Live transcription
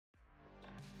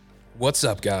What's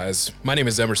up, guys? My name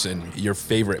is Emerson, your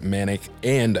favorite manic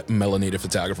and melanated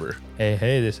photographer.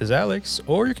 Hey, this is Alex,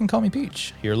 or you can call me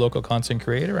Peach, your local content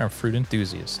creator and fruit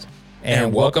enthusiast.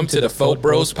 And welcome to the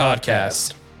Phot-Bros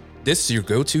Podcast. This is your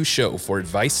go-to show for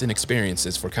advice and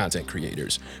experiences for content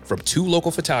creators from two local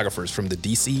photographers from the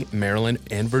DC, Maryland,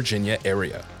 and Virginia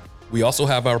area. We also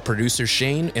have our producer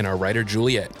Shane and our writer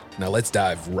Juliet. Now let's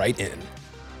dive right in.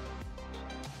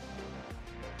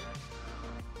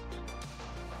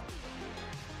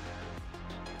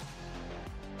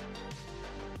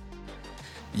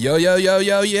 Yo,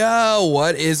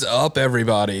 what is up,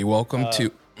 everybody? Welcome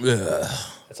to...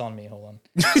 It's on me, hold on.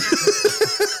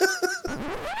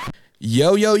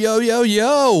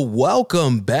 Yo,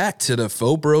 welcome back to the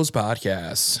Phot-Bros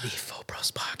Podcast. The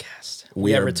Phot-Bros Podcast.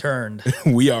 We have returned.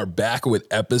 We are back with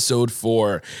episode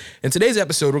 4. In today's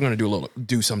episode, we're going to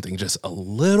do something just a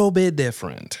little bit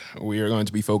different. We are going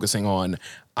to be focusing on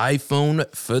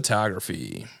iPhone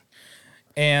photography.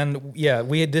 And yeah,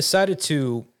 we had decided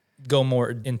to go more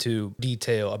into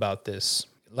detail about this.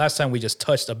 Last time we just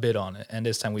touched a bit on it, and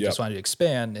this time we just wanted to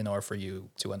expand in order for you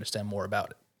to understand more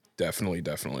about it. Definitely.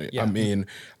 Yeah. I mean,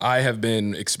 I have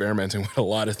been experimenting with a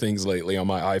lot of things lately on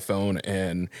my iPhone,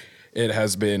 and it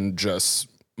has been just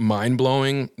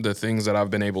mind-blowing, the things that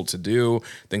I've been able to do,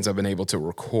 things I've been able to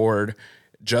record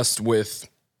just with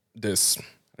this. I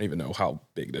don't even know how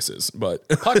big this is, but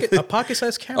a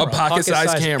pocket-sized camera. A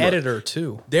pocket-sized camera. Editor,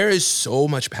 too. There is so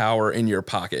much power in your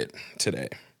pocket today.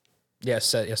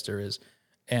 Yes, there is.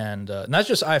 And not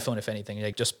just iPhone, if anything,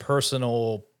 like just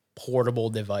personal portable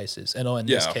devices. And in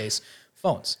this case,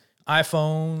 phones.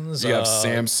 iPhones. You have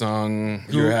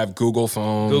Samsung. You have Google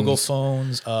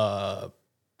phones.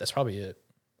 That's probably it.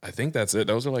 I think that's it.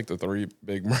 Those are like the 3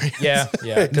 big brands. Yeah.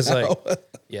 Because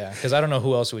I don't know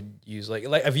who else would use like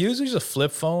if you use a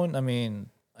flip phone. I mean,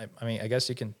 I guess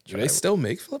you can. Do they still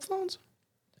make flip phones?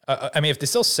 I mean, if they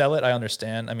still sell it, I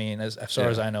understand. I mean, as far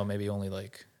as I know, maybe only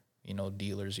like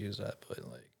dealers use that. But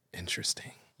like,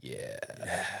 interesting. Yeah.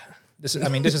 This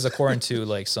is according to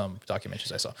like some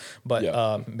documentaries I saw.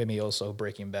 But maybe also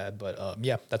Breaking Bad. But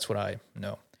that's what I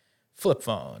know. Flip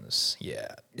phones,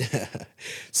 yeah.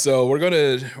 So we're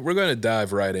gonna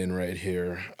dive right in right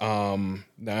here.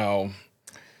 Now,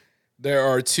 there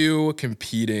are 2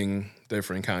 competing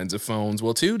different kinds of phones.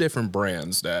 Well, 2 different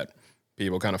brands that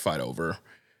people kind of fight over: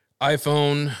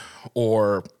 iPhone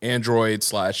or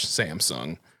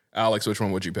Android/Samsung. Alex, which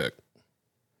one would you pick?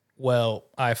 Well,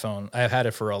 iPhone. I've had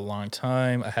it for a long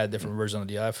time. I had different versions of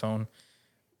the iPhone.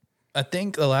 I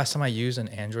think the last time I used an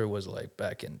Android was like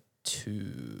back in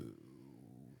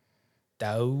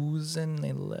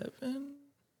 2011.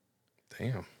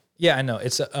 Damn. Yeah, I know.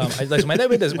 It's when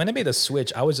they made the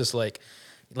switch, I was just like,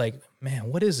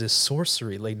 man, what is this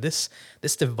sorcery? Like this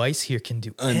device here can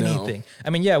do anything. I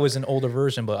mean, yeah, it was an older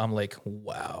version, but I'm like,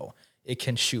 wow, it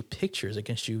can shoot pictures, it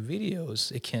can shoot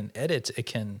videos, it can edit, it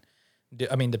can.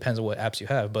 I mean, depends on what apps you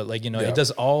have, but it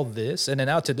does all this, and then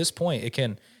out to this point, it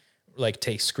can like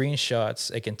take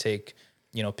screenshots, it can take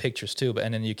pictures too,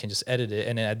 and then you can just edit it.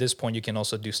 And then at this point, you can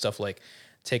also do stuff like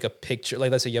take a picture. Like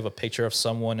let's say you have a picture of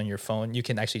someone on your phone, you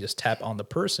can actually just tap on the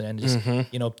person and just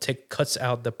cuts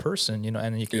out the person, and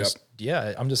then you can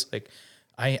I'm just like,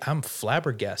 I'm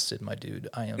flabbergasted, my dude.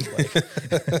 I am like,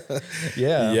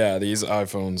 yeah. These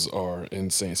iPhones are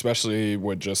insane, especially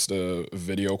with just the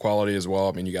video quality as well.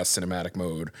 I mean, you got cinematic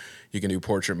mode, you can do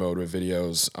portrait mode with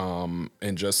videos,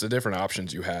 and just the different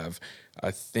options you have. I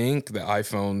think the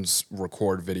iPhones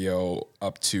record video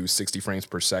up to 60 frames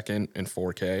per second in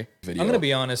 4K video. I'm going to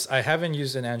be honest, I haven't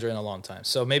used an Android in a long time.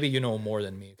 So maybe you know more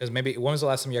than me. Because maybe, when was the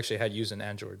last time you actually had used an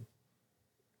Android?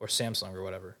 Or Samsung or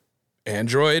whatever?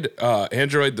 Android,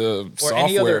 the or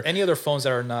software. Any other phones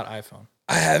that are not iPhone.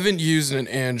 I haven't used an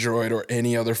Android or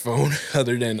any other phone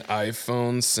other than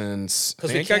iPhone since, I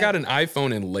think I got an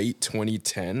iPhone in late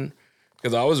 2010.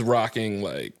 Because I was rocking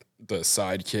like the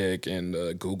Sidekick and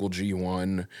the Google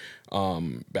G1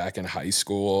 back in high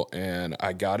school, and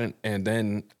I got it. And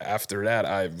then after that,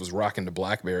 I was rocking the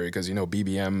BlackBerry because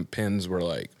BBM pins were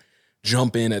like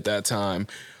jump in at that time.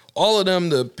 All of them,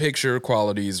 the picture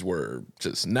qualities were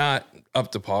just not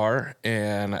up to par.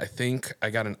 And I think I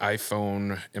got an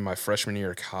iPhone in my freshman year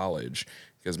of college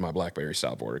because my BlackBerry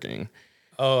stopped working.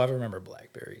 Oh, I remember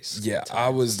Blackberries. Yeah, I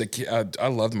was the kid. I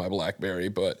loved my BlackBerry,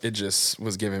 but it just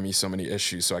was giving me so many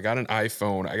issues. So I got an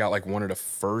iPhone. I got like one of the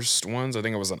first ones. I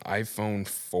think it was an iPhone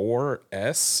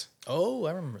 4S. Oh,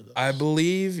 I remember those. I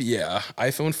believe, yeah,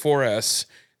 iPhone 4S.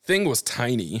 Thing was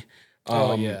tiny,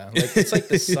 Oh yeah, like it's like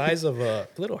the size of a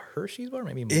little Hershey's bar,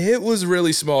 maybe more. It was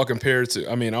really small compared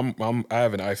to. I mean, I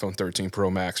have an iPhone 13 Pro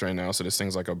Max right now, so this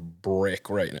thing's like a brick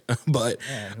right now. But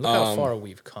Man, look how far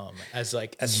we've come. As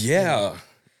yeah,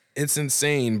 it's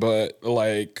insane. But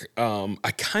like,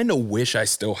 I kind of wish I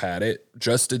still had it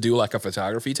just to do like a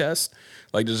photography test,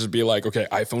 like to just be like, okay,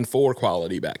 iPhone 4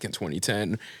 quality back in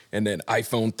 2010, and then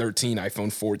iPhone 13,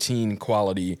 iPhone 14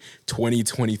 quality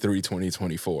 2023,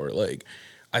 2024, like.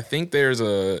 I think there's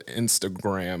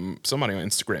somebody on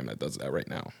Instagram that does that right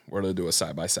now, where they'll do a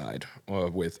side-by-side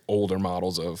with older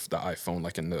models of the iPhone,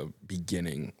 like in the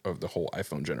beginning of the whole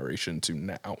iPhone generation to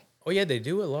now. Oh yeah, they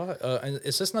do a lot. And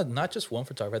it's just not just one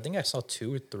photographer. I think I saw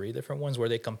 2 or 3 different ones where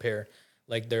they compare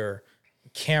like their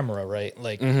camera, right?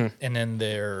 Like, and then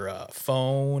their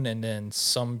phone, and then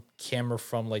some camera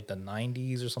from like the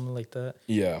 90s or something like that.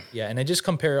 Yeah. Yeah, and they just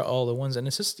compare all the ones, and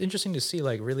it's just interesting to see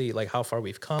like really like how far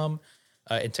we've come.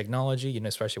 In technology,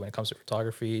 especially when it comes to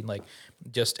photography, like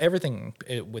just everything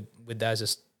with that is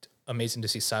just amazing to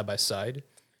see side by side.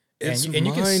 It's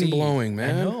mind-blowing,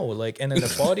 man. I know, like, and then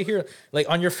the quality here, like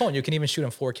on your phone, you can even shoot in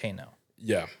 4K now.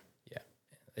 Yeah. Yeah.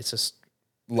 It's just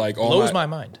like blows my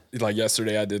mind. Like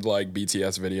yesterday I did like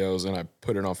BTS videos and I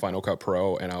put it on Final Cut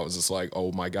Pro and I was just like,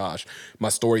 oh my gosh, my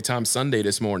Storytime Sunday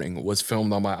this morning was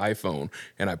filmed on my iPhone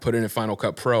and I put it in Final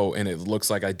Cut Pro and it looks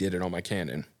like I did it on my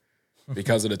Canon.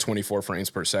 Because of the 24 frames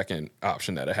per second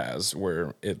option that it has,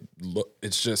 where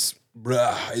it's just,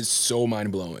 it's so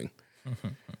mind blowing.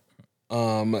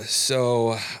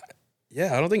 So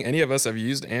yeah, I don't think any of us have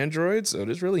used Android, so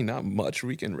there's really not much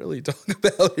we can really talk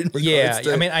about.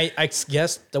 I mean, I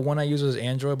guess the one I use was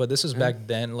Android, but this is back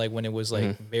then, like when it was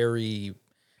like very,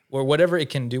 or whatever it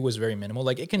can do was very minimal.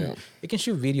 Like it can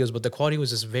shoot videos, but the quality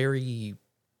was just very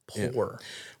poor. Yeah.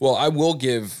 Well, I will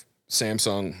give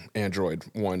Samsung Android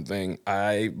one thing.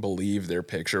 I believe their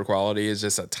picture quality is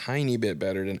just a tiny bit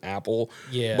better than Apple.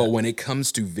 Yeah. But when it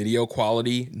comes to video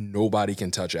quality, nobody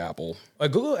can touch Apple.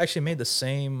 Google actually made the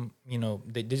same,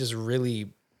 they just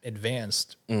really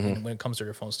advanced when it comes to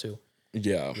their phones too.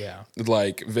 Yeah. Yeah.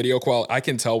 Like video quality, I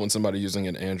can tell when somebody's using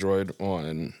an Android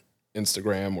on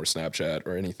Instagram or Snapchat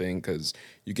or anything, because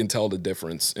you can tell the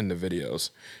difference in the videos.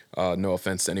 No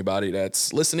offense to anybody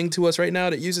that's listening to us right now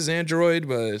that uses Android,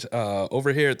 but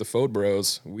over here at the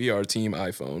Phot-Bros, we are team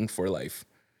iPhone for life.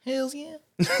 Hells yeah.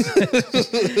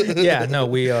 Yeah, no,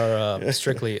 we are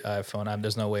strictly iPhone.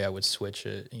 There's no way I would switch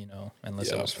it,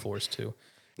 unless I was forced to.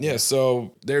 Yeah,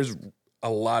 so there's a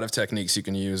lot of techniques you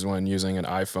can use when using an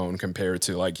iPhone compared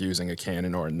to like using a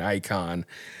Canon or a Nikon.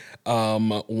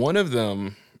 One of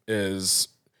them is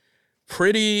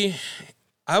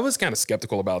I was kind of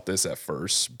skeptical about this at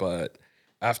first, but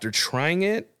after trying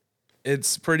it,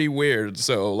 it's pretty weird.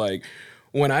 So like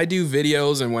when I do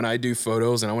videos and when I do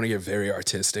photos and I want to get very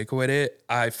artistic with it,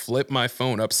 I flip my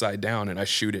phone upside down and I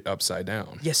shoot it upside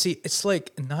down. Yeah, see, it's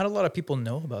like not a lot of people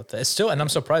know about that. It's still, and I'm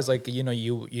surprised, like, you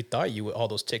thought all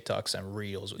those TikToks and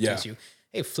Reels would teach you,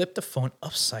 hey, flip the phone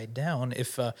upside down.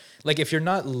 If you're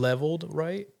not leveled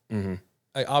right,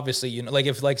 obviously, like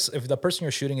if the person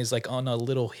you're shooting is like on a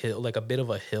little hill, like a bit of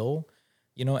a hill,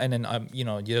 and then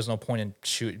there's no point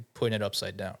in putting it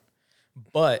upside down.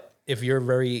 But if you're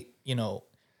very,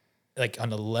 like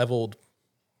on a leveled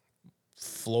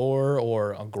floor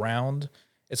or a ground,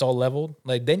 it's all leveled.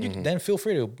 Like then you then feel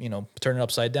free to turn it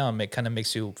upside down. Kind of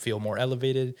makes you feel more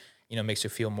elevated. Makes you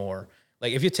feel more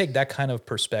like if you take that kind of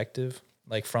perspective,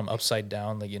 like from upside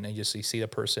down, like you see the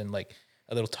person like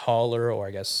a little taller, or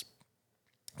I guess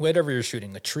whatever you're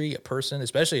shooting, a tree, a person,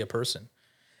 especially a person,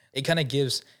 it kind of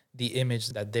gives the image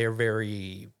that they're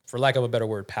very, for lack of a better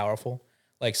word, powerful,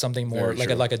 like something more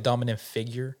like a dominant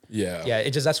figure. Yeah. Yeah.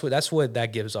 It just, that's what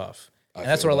that gives off. And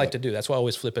that's what I like to do. That's why I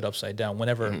always flip it upside down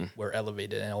whenever we're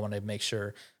elevated, and I want to make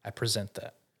sure I present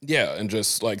that. Yeah, and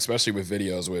just like, especially with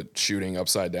videos with shooting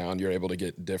upside down, you're able to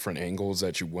get different angles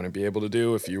that you wouldn't be able to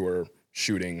do if you were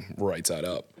shooting right side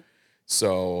up.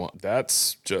 So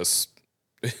that's just,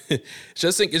 it's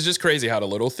just crazy how the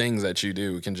little things that you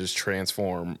do can just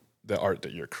transform the art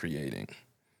that you're creating.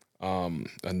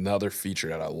 Another feature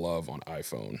that I love on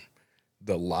iPhone,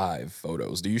 the live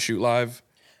photos. Do you shoot live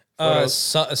photos?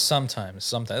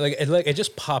 Sometimes like it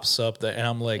just pops up there, and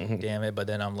I'm like, damn it, but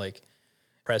then I'm like,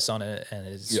 press on it, and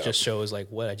it just shows like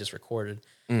what I just recorded,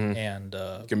 and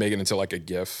you can make it into like a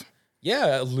GIF.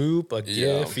 Yeah, a loop, a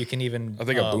GIF. You can even I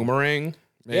think a boomerang.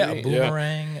 Maybe? Yeah, a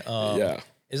boomerang.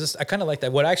 Is this? I kind of like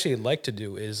that. What I actually like to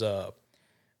do is I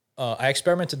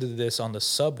experimented to do this on the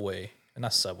subway.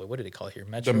 Not subway. What did they call it here?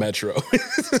 Metro. The Metro.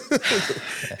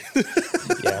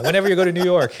 Yeah, Yeah, whenever you go to New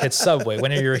York, it's subway.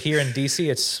 Whenever you're here in DC,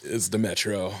 it's the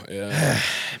metro. Yeah.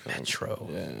 metro.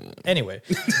 Yeah. Anyway,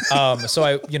 so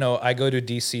I go to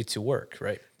DC to work,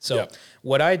 right? So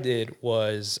what I did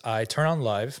was I turn on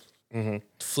live,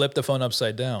 flipped the phone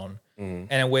upside down, and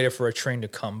then waited for a train to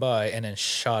come by, and then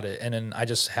shot it. And then I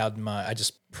just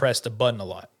pressed the button a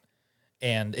lot,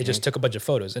 and it just took a bunch of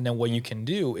photos. And then what you can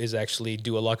do is actually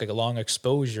do like a long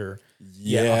exposure.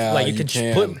 Yeah, like you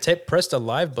can press the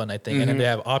live button, I think, and then they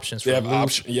have options for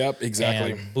loop. Yep,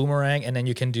 exactly. And boomerang, and then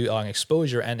you can do long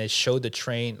exposure, and it showed the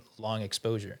train long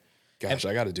exposure. Gosh,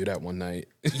 I got to do that one night.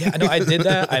 Yeah, no, I did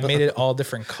that. I made it all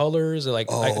different colors, like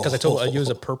because I used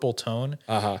a purple tone,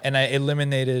 and I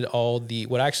eliminated all the.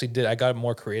 What I actually did, I got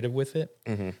more creative with it.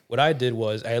 What I did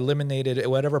was I eliminated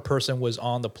whatever person was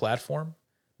on the platform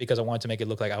because I wanted to make it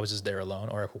look like I was just there alone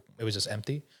or it was just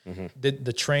empty.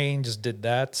 The train just did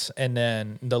that, and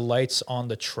then the lights on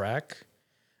the track,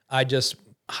 I just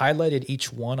highlighted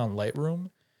each one on Lightroom.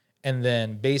 And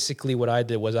then basically what I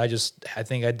did was I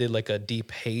think I did like a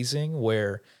deep hazing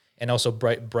and also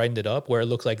brightened it up where it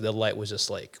looked like the light was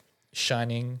just like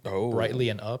shining brightly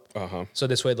and up. So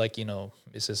this way, like, it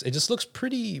just looks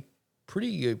pretty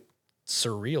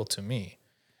surreal to me.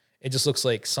 It just looks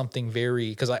like something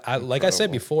very, because I like I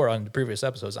said before on the previous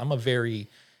episodes, I'm a very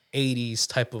 80s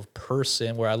type of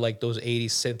person where I like those 80s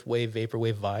synthwave,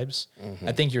 vaporwave vibes.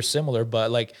 I think you're similar,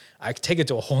 but like I take it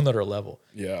to a whole nother level.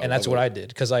 Yeah. And that's what I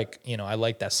did. Cause like, I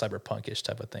like that cyberpunkish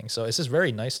type of thing. So it's just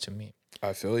very nice to me.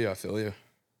 I feel you.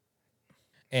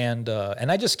 And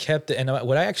I just kept it. And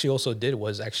what I actually also did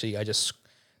was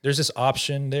there's this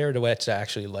option there that I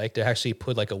actually like. They actually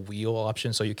put like a wheel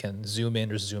option so you can zoom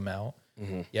in or zoom out.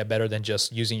 Yeah, better than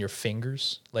just using your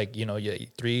fingers, like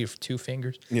two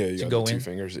fingers. Yeah, you to got go two in.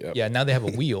 fingers. Yeah. Yeah, now they have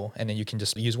a wheel, and then you can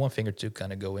just use one finger to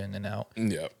kind of go in and out.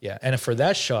 Yeah. Yeah, and for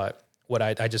that shot, what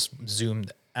I just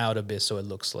zoomed out a bit so it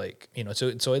looks like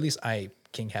so at least I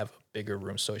can have a bigger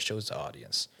room so it shows the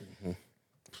audience.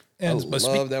 And I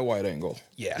love that wide angle.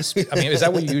 Yeah, I mean, is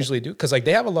that what you usually do? Because like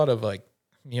they have a lot of like.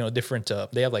 Different,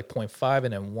 they have like 0.5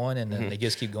 and then 1, and then they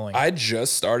just keep going. I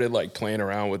just started like playing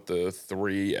around with the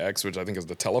 3X, which I think is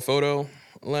the telephoto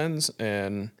lens.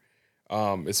 And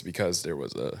it's because there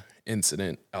was a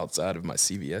incident outside of my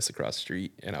CVS across the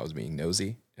street and I was being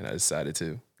nosy and I decided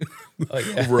to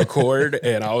record.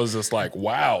 And I was just like,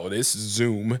 wow, this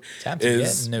zoom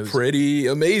is pretty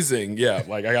amazing. Yeah,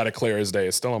 like I got it clear as day.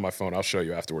 It's still on my phone. I'll show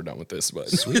you after we're done with this. But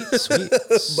sweet.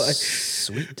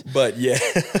 But yeah.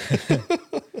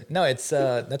 No, it's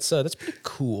that's pretty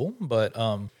cool, but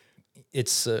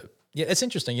it's it's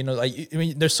interesting. Like I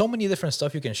mean, there's so many different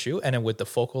stuff you can shoot, and then with the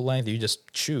focal length, you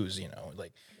just choose.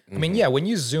 Like I mean, when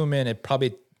you zoom in, it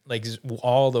probably like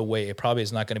all the way, it probably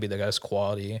is not going to be the best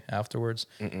quality afterwards.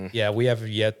 Yeah, we have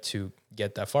yet to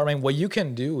get that far. I mean, what you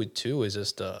can do too is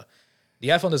just the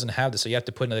iPhone doesn't have this, so you have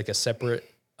to put in like a separate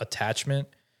attachment.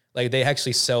 Like they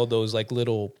actually sell those like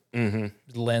little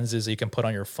lenses that you can put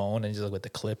on your phone and just like with the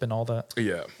clip and all that.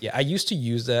 Yeah. Yeah. I used to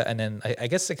use that. And then I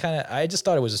guess I just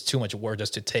thought it was just too much work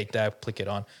just to take that, click it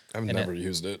on. I've never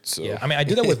used it. So yeah, I mean, I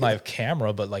do that with my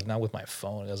camera, but like not with my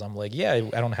phone because I'm like, I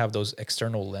don't have those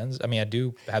external lenses. I mean, I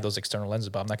do have those external lenses,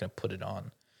 but I'm not going to put it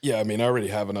on. Yeah. I mean, I already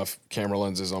have enough camera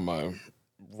lenses on my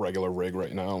regular rig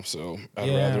right now. So I'd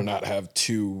rather not have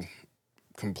two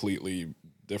completely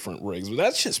different rigs, but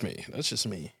that's just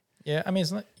me. Yeah, I mean,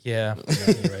 it's not. Yeah,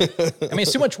 you're right. I mean,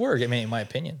 it's too much work. I mean, in my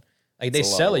opinion, like they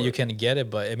sell it, you can get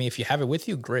it, but I mean, if you have it with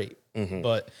you, great.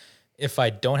 But if I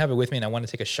don't have it with me and I want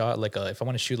to take a shot, like if I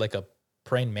want to shoot like a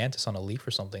praying mantis on a leaf or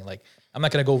something, like I'm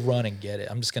not gonna go run and get it.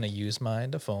 I'm just gonna use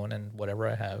the phone and whatever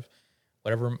I have,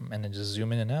 and then just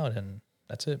zoom in and out, and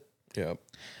that's it. Yeah.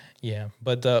 Yeah,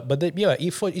 but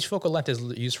each focal length is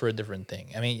used for a different thing.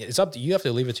 I mean, it's up to you. You have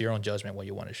to leave it to your own judgment what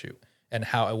you want to shoot and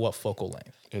what focal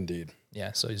length. Indeed.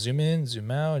 Yeah, so zoom in,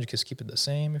 zoom out. You can keep it the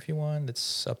same if you want.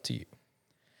 It's up to you.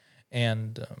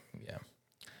 And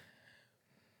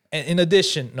and in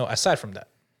addition, aside from that,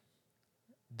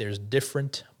 there's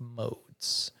different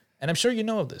modes, and I'm sure you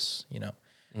know of this.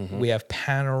 We have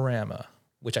panorama,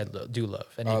 which I do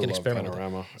love, and you can experiment with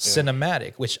panorama.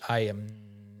 Cinematic, which I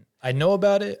know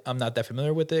about it. I'm not that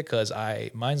familiar with it because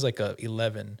mine's like a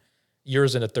 11.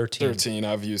 Yours in a 13. 13,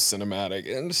 I've used cinematic.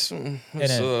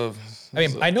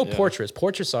 I know portraits.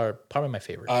 Portraits are probably my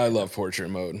favorite. I love portrait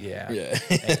mode. Yeah.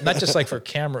 Not just like for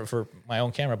my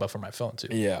own camera, but for my phone too.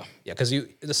 Yeah. Yeah, because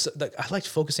I liked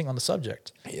focusing on the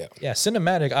subject. Yeah. Yeah,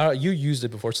 cinematic, you used it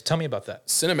before, so tell me about that.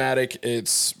 Cinematic,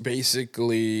 it's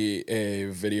basically a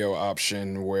video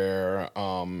option where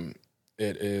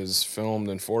It is filmed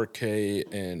in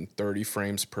 4K and 30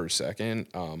 frames per second,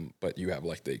 but you have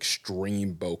like the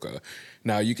extreme bokeh.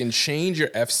 Now you can change your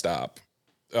f-stop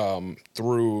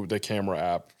through the camera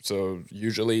app. So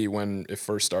usually when it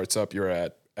first starts up, you're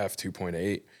at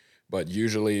f2.8. But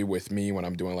usually with me, when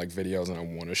I'm doing like videos and I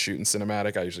want to shoot in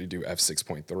cinematic, I usually do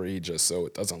f6.3 just so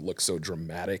it doesn't look so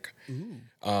dramatic.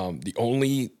 The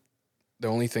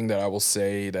only thing that I will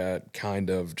say that kind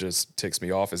of just ticks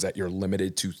me off is that you're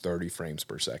limited to 30 frames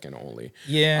per second only.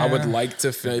 Yeah. I would like to,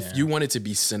 if you want it to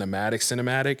be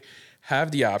cinematic, have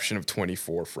the option of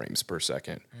 24 frames per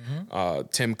second.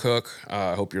 Tim Cook,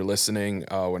 I hope you're listening.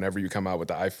 Whenever you come out with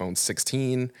the iPhone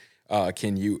 16,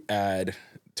 can you add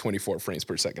 24 frames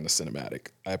per second to cinematic?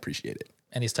 I appreciate it.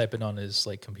 And he's typing on his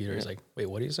like computer. He's like, "Wait,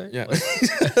 what do you say?" Yeah. Like,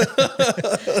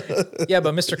 yeah,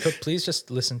 but Mr. Cook, please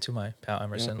just listen to my pal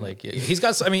Emerson. Like, he's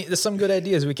got. I mean, there's some good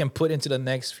ideas we can put into the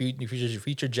next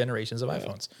future generations of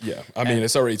iPhones. Yeah, I mean,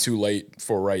 it's already too late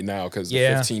for right now because the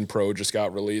 15 Pro just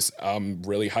got released. I'm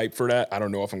really hyped for that. I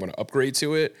don't know if I'm going to upgrade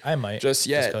to it. I might just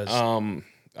yet.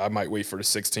 I might wait for the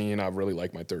 16. I really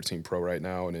like my 13 Pro right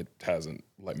now, and it hasn't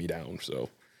let me down. So.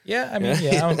 Yeah, I mean,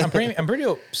 I'm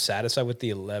pretty satisfied with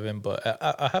the 11, but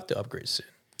I have to upgrade soon.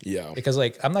 Yeah, because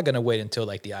like I'm not gonna wait until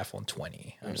like the iPhone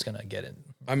 20. I'm just gonna get it.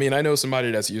 I mean, I know somebody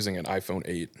that's using an iPhone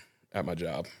 8 at my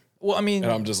job. Well, I mean,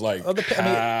 and I'm just like,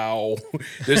 how?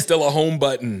 There's still a home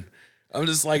button. I'm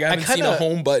just like, I haven't seen a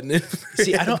home button.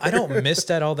 See, I don't miss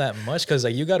that all that much because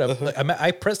like you gotta. Like, I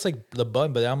press like the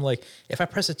button, but I'm like, if I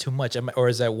press it too much, or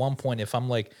is at one point if I'm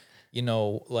like, you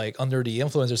know, like under the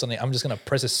influence or something, I'm just gonna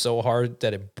press it so hard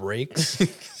that it breaks.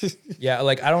 Yeah,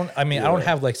 like I don't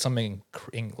have like something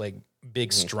like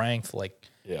big strength, like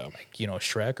you know,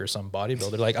 Shrek or some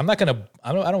bodybuilder. Like I don't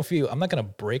not gonna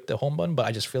break the home button, but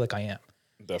I just feel like I am.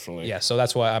 Definitely. Yeah, so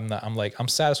that's why I'm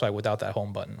satisfied without that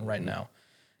home button right now.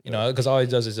 You know, because all it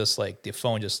does is just like the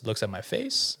phone just looks at my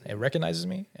face, it recognizes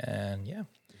me, and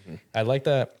I like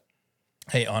that.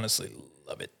 Hey, honestly,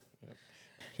 love it.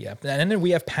 Yeah, and then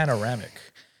we have panoramic.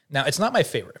 Now it's not my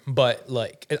favorite, but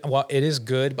like, it is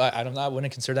good. But I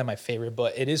wouldn't consider that my favorite.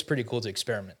 But it is pretty cool to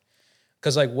experiment,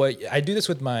 because like what I do this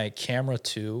with my camera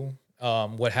too.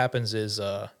 What happens is,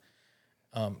 for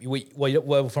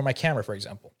my camera, for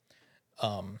example,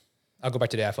 I'll go back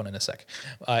to the iPhone in a sec.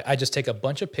 I just take a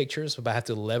bunch of pictures, but I have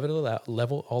to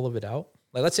level all of it out.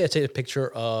 Like let's say I take a picture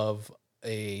of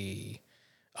a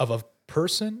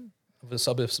person,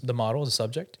 the model, the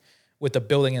subject, with the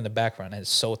building in the background, and it's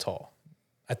so tall.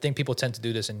 I think people tend to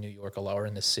do this in New York a lot or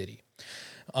in the city.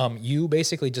 You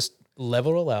basically just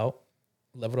level it all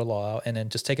out, and then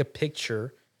just take a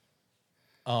picture,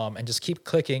 and just keep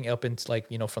clicking up into like,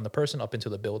 you know, from the person up into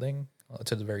the building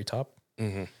to the very top.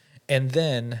 Mm-hmm. And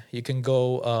then you can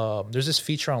go, there's this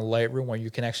feature on Lightroom where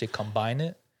you can actually combine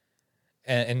it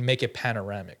and make it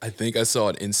panoramic. I think I saw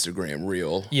an Instagram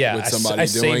reel with I somebody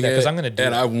doing it, because I'm going to do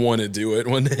and it. I want to do it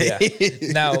one day.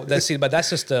 Yeah. Now,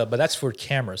 that's for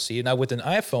camera. See, now with an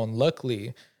iPhone,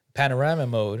 luckily, panorama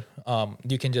mode,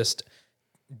 you can just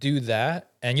do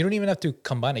that, and you don't even have to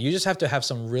combine it. You just have to have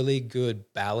some really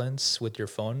good balance with your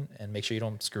phone and make sure you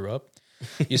don't screw up.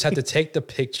 You just have to take the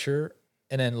picture,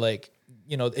 and then like,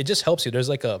 you know, it just helps you. There's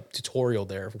like a tutorial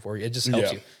there for you. It just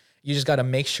helps you. You just got to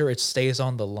make sure it stays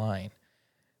on the line.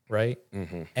 Right?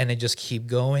 Mm-hmm. And they just keep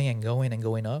going and going and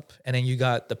going up. And then you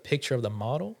got the picture of the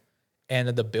model and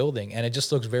the building, and it just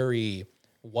looks very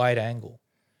wide angle,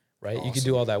 right? Awesome. You can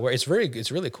do all that. Where it's really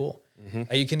cool.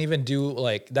 Mm-hmm. You can even do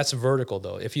like, that's vertical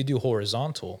though. If you do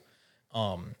horizontal,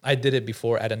 I did it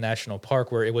before at a national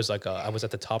park where it was like I was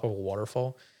at the top of a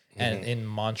waterfall and in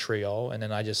Montreal. And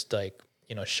then I just like,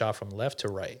 you know, shot from left to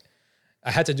right.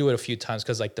 I had to do it a few times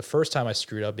because like the first time I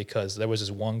screwed up because there was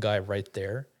this one guy right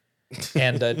there.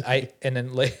 And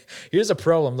then like, here's the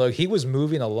problem though. He was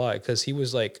moving a lot because he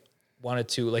was like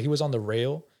he was on the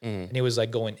rail and he was like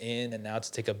going in and out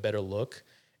to take a better look.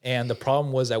 And the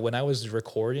problem was that when I was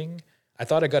recording, I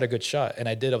thought I got a good shot, and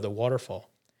I did, of the waterfall.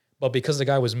 But because the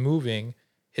guy was moving,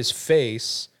 his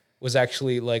face was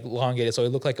actually like elongated, so it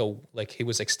looked like he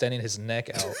was extending his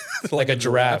neck out like a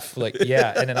giraffe. Like,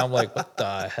 yeah. And then I'm like, what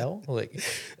the hell?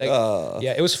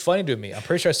 Yeah, it was funny to me. I'm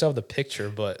pretty sure I still have the picture,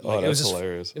 but like, it was just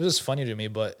hilarious. It was just funny to me,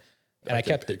 but and I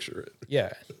kept picture it.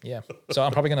 Yeah. So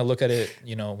I'm probably gonna look at it,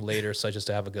 you know, later, so just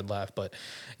to have a good laugh. But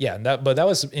yeah, that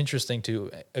was interesting too.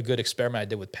 A good experiment I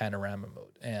did with panorama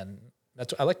mode, and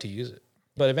that's I like to use it.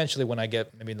 But eventually, when I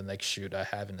get maybe the next shoot I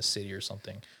have in the city or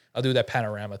something, I'll do that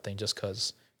panorama thing just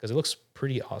because it looks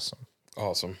pretty awesome.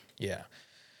 Awesome. Yeah.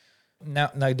 Now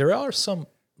there are some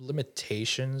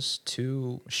limitations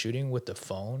to shooting with the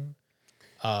phone.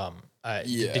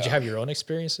 Did you have your own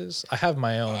experiences? I have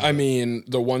my own. I mean,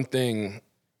 the one thing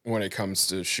when it comes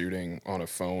to shooting on a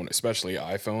phone, especially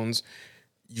iPhones,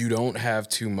 you don't have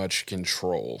too much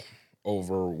control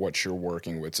over what you're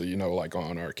working with. So, like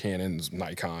on our Canons,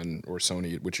 Nikon, or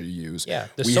Sony, which you use. Yeah,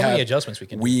 there's so many adjustments we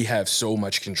can do. We have so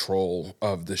much control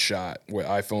of the shot. With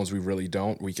iPhones, we really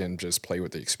don't. We can just play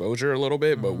with the exposure a little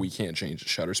bit, but we can't change the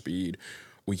shutter speed.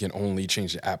 We can only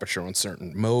change the aperture on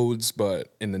certain modes,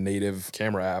 but in the native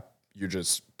camera app, you're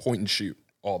just point and shoot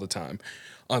all the time.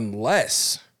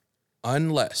 Unless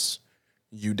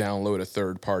you download a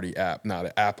third-party app. Now,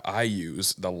 the app I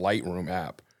use, the Lightroom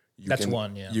app,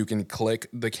 you can click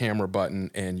the camera button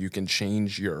and you can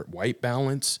change your white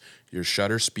balance, your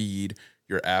shutter speed,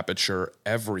 your aperture,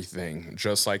 everything.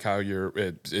 Just like how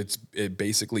it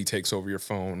basically takes over your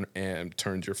phone and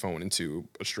turns your phone into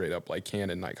a straight up like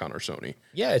Canon, Nikon, or Sony.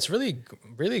 Yeah, it's really,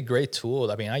 really great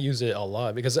tool. I mean, I use it a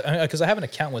lot because I have an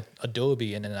account with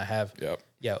Adobe, and then I have. Yep.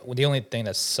 Yeah, well, the only thing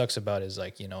that sucks about it is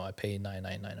I pay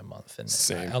 $9.99 a month,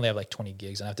 and I only have like 20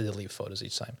 gigs, and I have to delete photos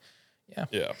each time. Yeah.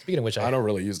 Yeah. Speaking of which, I don't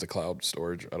really use the cloud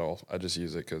storage at all. I just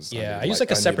use it because I use like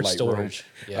a separate storage.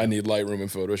 Yeah. I need Lightroom and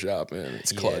Photoshop, and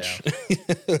it's clutch.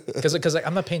 Because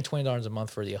I'm not paying $20 a month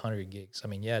for the 100 gigs. I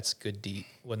mean, yeah, it's a good deal.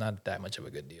 Well, not that much of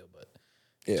a good deal, but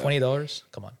 $20,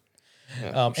 come on.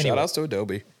 Yeah. Shout outs to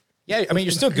Adobe. Yeah, I mean,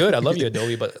 you're still good. I love you,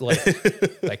 Adobe, but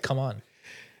like, come on.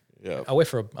 Yeah. I'll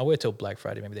wait till Black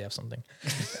Friday. Maybe they have something.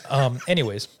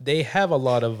 Anyways, they have a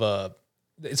lot of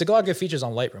it's a lot of good features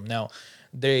on Lightroom. Now,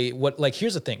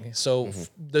 here's the thing. So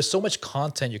there's so much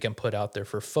content you can put out there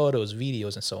for photos,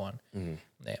 videos, and so on.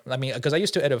 I mean, because I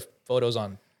used to edit photos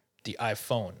on the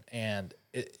iPhone, and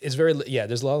it's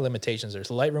there's a lot of limitations there.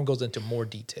 So Lightroom goes into more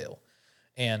detail,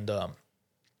 and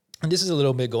this is a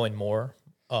little bit going more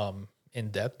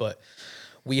in depth, but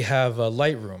we have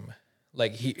Lightroom.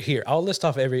 Like here, I'll list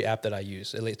off every app that I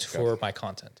use for my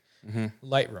content.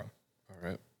 Lightroom. All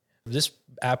right. This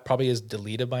app probably is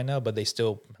deleted by now, but they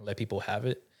still let people have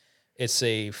it. It's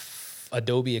a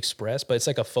Adobe Express, but it's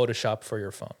like a Photoshop for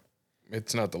your phone.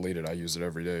 It's not deleted. I use it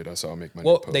every day. That's how I make my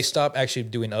Well, they stopped actually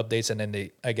doing updates, and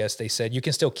then I guess they said you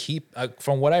can still keep.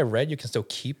 From what I read, you can still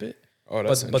keep it. Oh,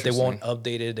 that's but they won't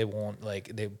update it. They won't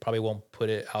they probably won't put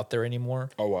it out there anymore.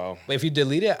 Oh wow! But if you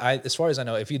delete it, as far as I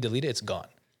know, if you delete it, it's gone.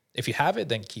 If you have it,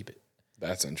 then keep it.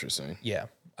 That's interesting. Yeah.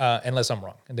 Unless I'm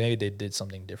wrong. Maybe they did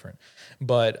something different.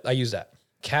 But I use that.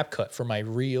 CapCut for my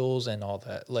reels and all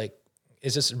that. Like,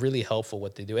 it's just really helpful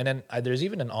what they do. And then there's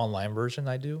even an online version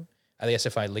I do. I guess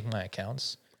if I link my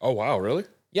accounts. Oh, wow. Really?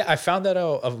 Yeah, I found that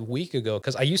out a week ago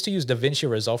because I used to use DaVinci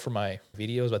Resolve for my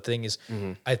videos. But the thing is,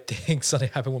 I think something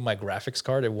happened with my graphics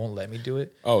card. It won't let me do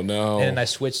it. Oh, no. And then I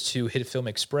switched to HitFilm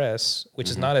Express, which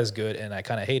is not as good. And I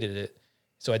kind of hated it.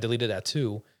 So I deleted that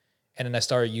too. And then I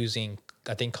started using,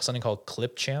 I think, something called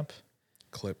Clipchamp.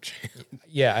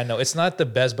 Yeah, I know. It's not the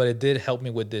best, but it did help me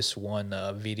with this one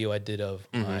video I did of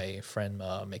my friend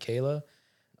Michaela,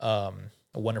 a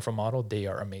wonderful model. They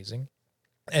are amazing.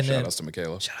 And Shout outs to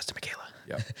Michaela.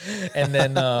 Yeah. And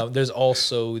then there's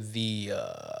also the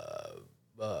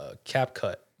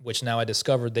CapCut, which now I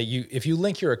discovered that if you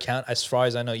link your account, as far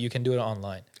as I know, you can do it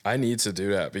online. I need to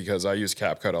do that because I use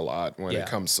CapCut a lot when it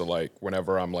comes to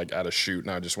whenever I'm at a shoot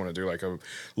and I just want to do a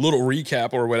little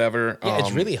recap or whatever. Yeah,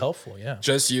 it's really helpful. Yeah.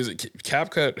 Just use it.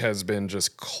 CapCut has been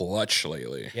just clutch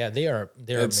lately. Yeah, they're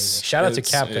amazing. Shout out to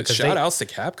CapCut. Shout outs to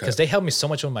CapCut. Because they help me so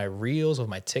much with my reels, with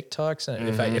my TikToks. And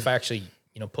if I actually,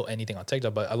 put anything on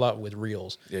TikTok, but a lot with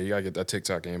reels. Yeah, you gotta get that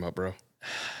TikTok game up, bro.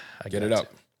 Get it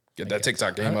up. Get that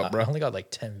TikTok game up, bro. I only got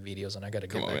 10 videos, and I got to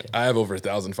get back in. I have over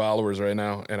 1,000 followers right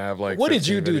now, and I have What did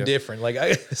you do different?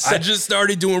 I just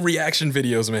started doing reaction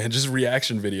videos, man. Just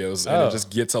reaction videos, and it just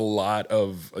gets a lot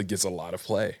of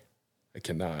play. I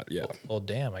cannot. Yeah. Well,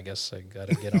 damn. I guess I got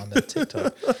to get on that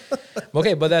TikTok.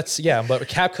 Okay, but but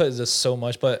CapCut is just so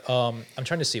much. But I'm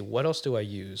trying to see what else do I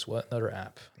use? What another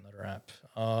app?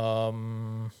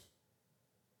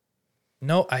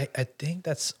 No, I think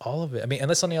that's all of it. I mean,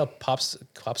 unless something else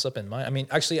pops up in mind. I mean,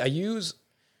 actually, I use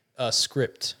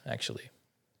Script, actually.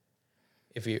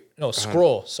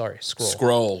 Scroll. Sorry, Scroll.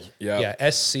 Scroll, yeah. Yeah,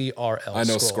 SCRL. I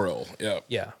know Scroll, yeah.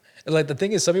 Yeah. The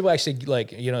thing is, some people actually,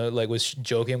 was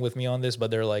joking with me on this,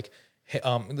 but they're like,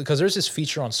 because there's this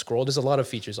feature on Scroll. There's a lot of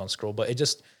features on Scroll, but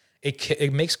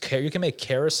it makes, you can make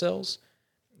carousels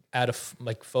out of,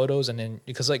 photos, and then,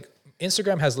 because,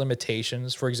 Instagram has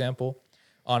limitations, for example,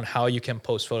 on how you can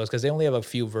post photos because they only have a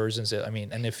few versions.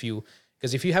 And if you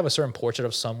have a certain portrait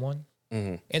of someone,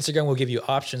 Instagram will give you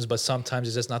options, but sometimes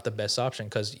it's just not the best option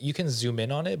because you can zoom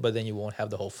in on it, but then you won't have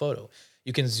the whole photo.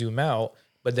 You can zoom out,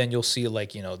 but then you'll see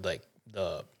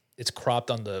it's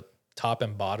cropped on the top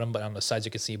and bottom, but on the sides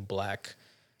you can see black,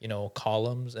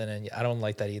 columns, and then I don't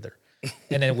like that either.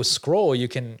 And then with scroll, you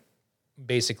can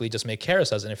basically just make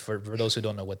carousels. And if for those who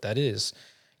don't know what that is,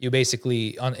 you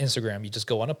basically on Instagram, you just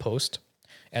go on a post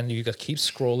and you just keep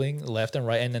scrolling left and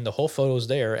right, and then the whole photo's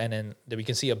there, and then we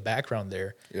can see a background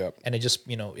there. Yep. And it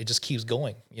just keeps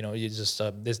going. You just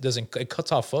it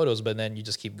cuts off photos, but then you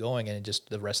just keep going, and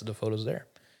the rest of the photos there.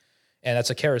 And that's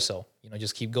a carousel.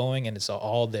 Just keep going, and it's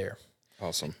all there.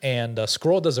 Awesome. And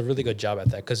Scroll does a really good job at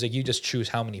that, because you just choose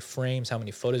how many frames, how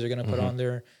many photos you're going to put on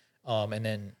there, and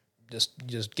then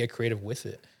just get creative with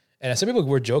it. And some people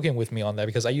were joking with me on that,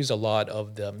 because I use a lot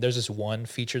of them. There's this one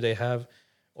feature they have,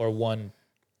 or one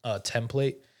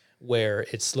template, where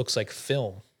it looks like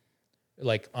film,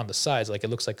 like on the sides, like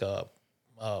it looks like a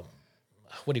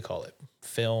what do you call it?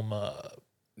 Film.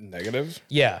 Negative?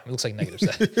 Yeah, it looks like negatives.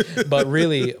 but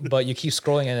you keep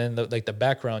scrolling, and then the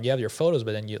background, you have your photos,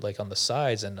 but then you on the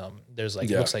sides, and there's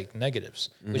it looks like negatives,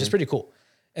 which is pretty cool.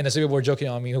 And some people were joking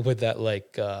on me with that,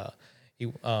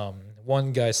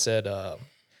 one guy said,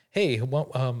 "Hey,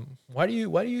 why do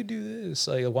you do this?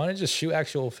 Like, why don't you just shoot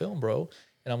actual film, bro?"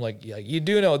 And I'm like, "Yeah, you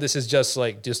do know this is just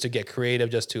to get creative,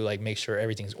 just to make sure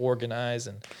everything's organized,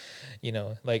 and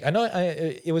I know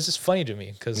it was just funny to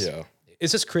me, because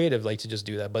it's just creative, to just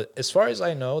do that. But as far as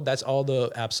I know, that's all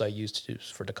the apps I use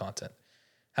for the content.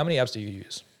 How many apps do you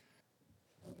use?"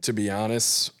 To be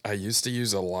honest, I used to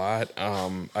use a lot.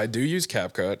 I do use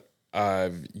CapCut.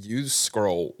 I've used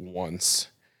Scroll once,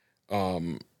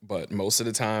 but most of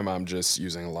the time I'm just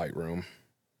using Lightroom,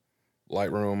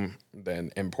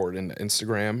 then import into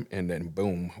Instagram, and then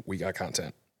boom, we got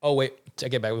content. Oh, wait,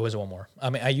 take it back. There was one more. I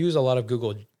mean, I use a lot of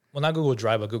not Google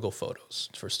Drive, but Google Photos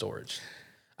for storage.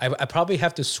 I probably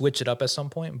have to switch it up at some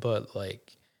point, but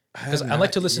because I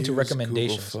like to listen to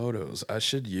recommendations. Google Photos. I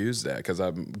should use that, because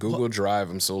Google Drive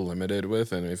I'm so limited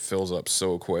with, and it fills up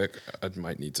so quick. I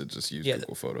might need to just use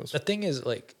Google Photos. The thing is,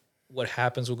 what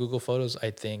happens with Google Photos,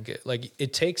 I think,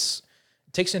 it takes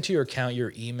into your account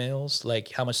your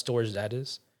emails, how much storage that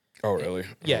is. Oh, really?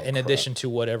 Yeah, in addition to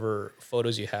whatever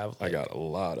photos you have. I got a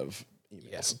lot of emails.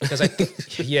 Yeah, because I think,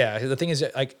 the thing is,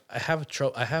 I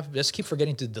just keep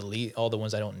forgetting to delete all the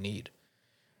ones I don't need.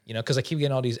 Because I keep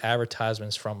getting all these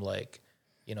advertisements from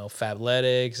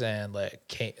Fabletics and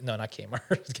not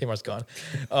Kmart. Kmart's gone.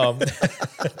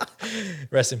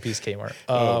 Rest in peace, Kmart.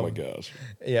 Oh my gosh.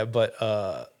 Yeah, but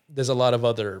there's a lot of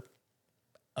other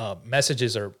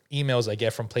messages or emails I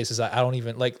get from places I don't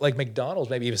even like McDonald's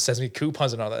maybe even sends me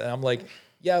coupons and all that. And I'm like,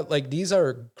 yeah, these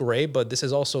are great, but this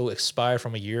is also expired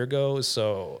from a year ago,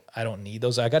 so I don't need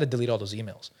those. I got to delete all those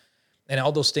emails. And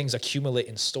all those things accumulate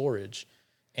in storage.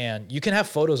 And you can have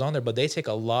photos on there, but they take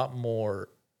a lot more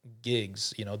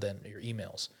gigs, than your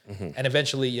emails. And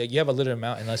eventually you have a limited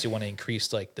amount unless you want to increase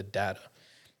the data.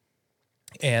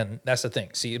 And that's the thing.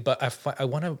 See, but I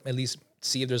want to at least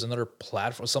see if there's another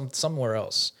platform, somewhere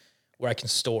else where I can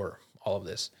store all of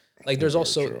this. There's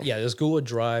also, there's Google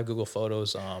Drive, Google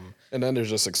Photos. And then there's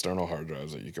just external hard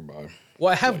drives that you can buy.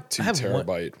 Well, I have 2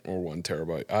 terabyte or 1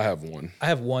 terabyte. I have one. I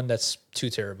have one that's 2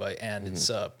 terabyte, and it's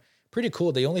pretty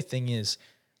cool. The only thing is,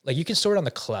 you can store it on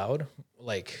the cloud,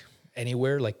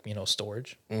 anywhere,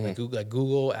 storage,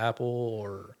 Google, Apple,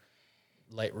 or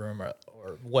Lightroom,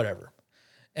 or whatever.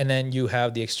 And then you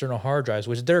have the external hard drives,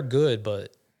 which they're good,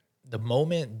 but the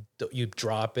moment you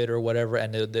drop it or whatever,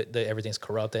 and everything's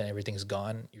corrupted and everything's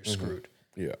gone, you're screwed.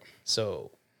 Yeah.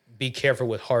 So be careful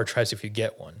with hard drives if you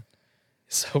get one.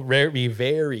 So be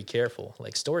very careful.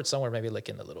 Store it somewhere, maybe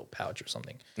in a little pouch or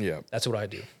something. Yeah, that's what I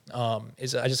do. I'm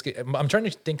trying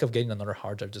to think of getting another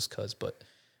hard drive just because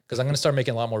I'm gonna start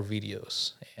making a lot more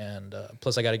videos, and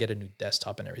plus I got to get a new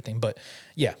desktop and everything. But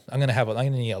yeah, I'm gonna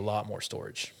need a lot more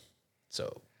storage.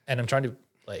 So, and I'm trying to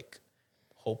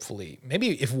hopefully,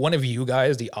 maybe if one of you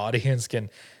guys, the audience, can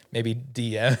maybe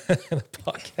DM the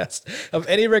podcast of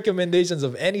any recommendations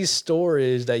of any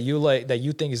storage that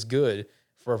you think is good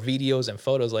for videos and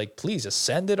photos, please just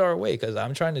send it our way, because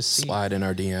I'm trying to see. Slide in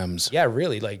our DMs. Yeah,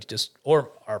 really,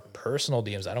 or our personal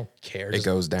DMs. I don't care. It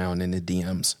goes down in the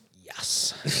DMs.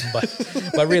 Yes,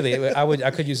 but really,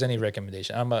 I could use any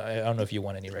recommendation. I don't know if you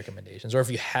want any recommendations or if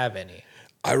you have any.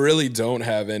 I really don't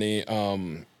have any.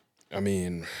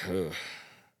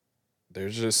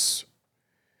 There's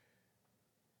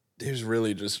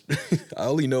really just I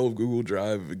only know of Google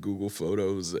Drive and Google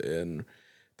Photos, and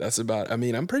that's about.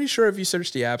 I'm pretty sure if you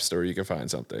search the App Store, you can find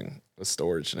something, a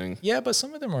storage thing. Yeah, but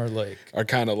some of them are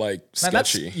kind of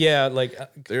sketchy. Yeah,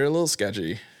 they're a little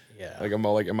sketchy. Yeah,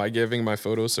 am I giving my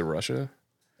photos to Russia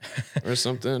or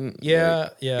something? Yeah.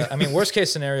 Worst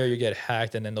case scenario, you get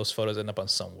hacked, and then those photos end up on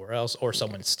somewhere else, or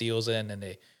someone steals it, and then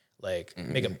they Like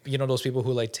make a, you know, those people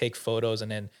who like take photos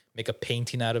and then make a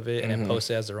painting out of it and then post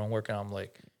it as their own work. And I'm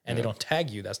like, and they don't tag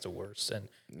you. That's the worst. And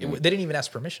they didn't even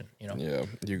ask permission, you know? Yeah.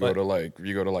 You go to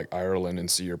like Ireland and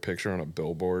see your picture on a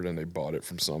billboard and they bought it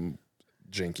from some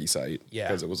janky site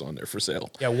because it was on there for sale.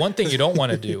 Yeah. One thing you don't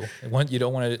want to do, you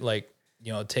don't want to like,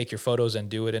 you know, take your photos and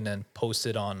do it and then post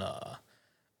it on,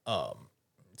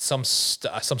 some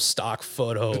stock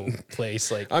photo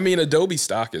place. Like, I mean, Adobe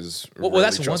stock is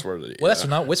really trustworthy. That's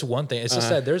not what's one thing. It's just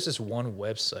that there's this one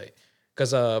website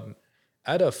because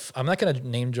I'm not gonna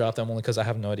name drop them only because I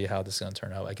have no idea how this is gonna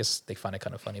turn out. I guess they find it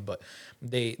kind of funny, but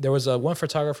there was one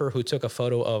photographer who took a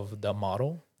photo of the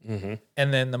model, and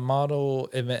then the model,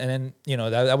 and then you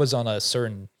know that was on a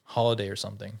certain holiday or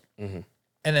something, and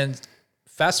then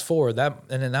fast forward and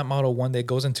then that model one day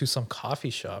goes into some coffee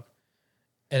shop.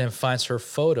 And then finds her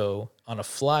photo on a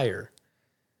flyer.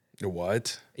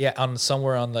 What? Yeah, on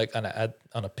somewhere on like on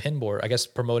a pin board, I guess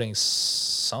promoting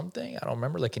something. I don't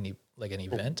remember, like an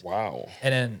event. Wow.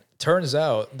 And then turns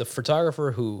out the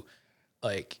photographer who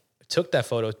like took that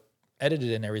photo,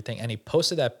 edited it and everything, and he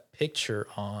posted that picture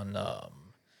on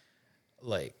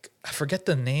like I forget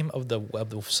the name of the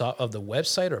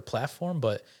website or platform,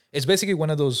 but it's basically one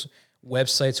of those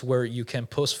websites where you can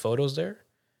post photos there.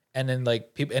 And then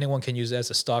like anyone can use it as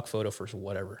a stock photo for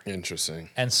whatever. Interesting.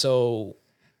 And so,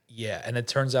 yeah. And it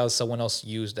turns out someone else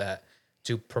used that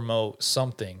to promote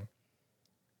something.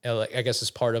 And like, I guess it's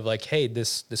part of like, hey,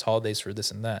 this holiday's for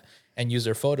this and that, and use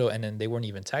their photo. And then they weren't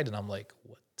even tagged. And I'm like,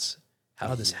 what? How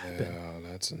did this happen?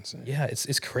 Yeah, that's insane. Yeah,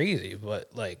 it's crazy, but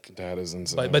like that is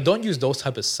insane. But don't use those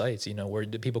type of sites, you know, where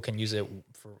the people can use it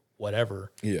for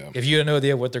whatever. Yeah. If you have no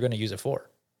idea what they're going to use it for,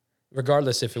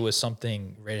 regardless if it was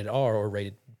something rated R or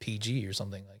rated PG or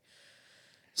something, like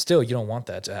still you don't want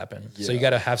that to happen. So you got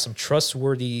to have some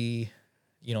trustworthy,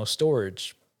 you know,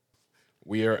 storage.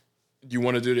 Do you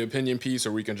want to do the opinion piece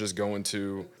or we can just go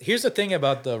into? Here's the thing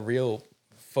about the real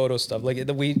photo stuff. Like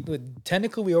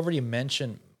technically we already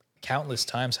mentioned countless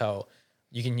times how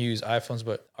you can use iPhones,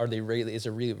 but is it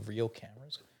really real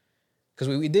cameras? Because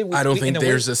I don't think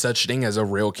there's a such thing as a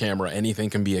real camera.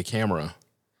 Anything can be a camera.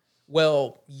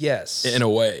 Well, yes. In a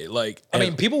way. Like I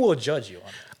mean, people will judge you on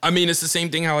it. I mean, it's the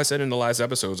same thing how I said in the last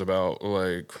episodes about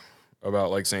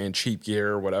saying cheap gear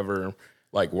or whatever.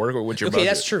 Like work with your budget.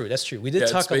 That's true. That's true. We did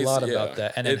talk a lot about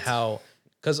that, and then how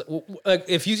because like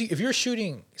if you're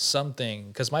shooting something,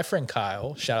 because my friend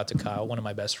Kyle, shout out to Kyle, one of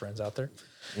my best friends out there,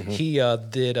 he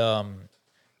did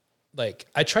like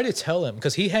I try to tell him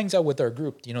because he hangs out with our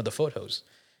group, you know, the photos,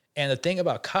 and the thing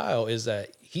about Kyle is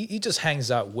that he just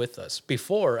hangs out with us.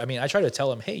 Before, I mean, I try to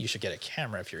tell him, hey, you should get a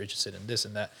camera if you're interested in this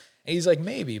and that. And he's like,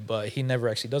 maybe, but he never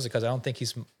actually does it because I don't think he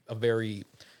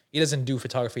doesn't do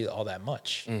photography all that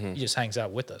much. He just hangs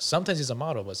out with us. Sometimes he's a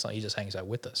model, but he just hangs out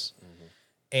with us.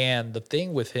 And the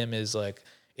thing with him is like,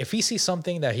 if he sees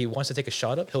something that he wants to take a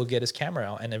shot of, he'll get his camera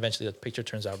out and eventually the picture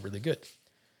turns out really good.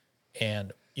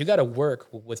 And you got to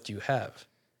work with what you have,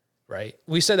 right?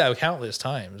 We said that countless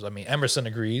times. I mean, Emerson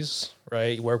agrees,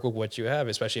 right? You work with what you have,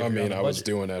 especially if you're on a budget. was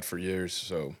doing that for years,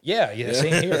 so. Yeah,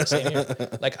 same here.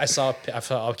 Like I saw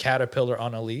a caterpillar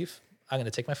on a leaf. I'm going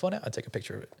to take my phone out and take a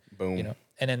picture of it. Boom. You know,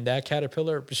 and then that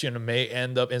caterpillar, you know, may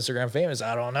end up Instagram famous.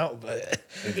 I don't know, but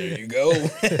there you go.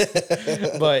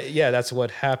 But yeah, that's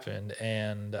what happened,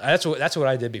 and that's what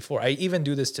I did before. I even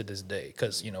do this to this day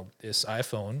because you know this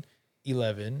iPhone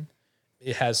 11,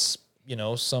 it has you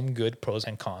know some good pros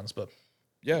and cons, but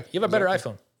yeah, you have a better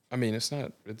iPhone. I mean, it's all right.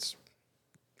 It's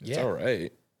all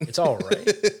right.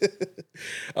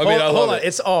 I mean, hold on.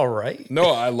 It's all right. No,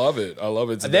 I love it. I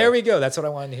love it. There we go. That's what I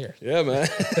wanted to hear. Yeah, man.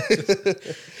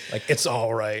 Like, it's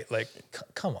all right. Like,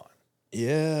 come on.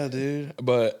 Yeah, dude.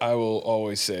 But I will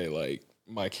always say, like,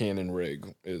 my Canon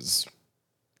rig is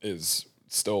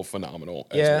still phenomenal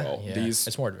as well. Yeah. These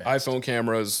it's more advanced. iPhone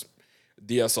cameras,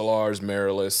 DSLRs,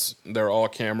 mirrorless, they're all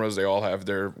cameras. They all have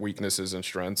their weaknesses and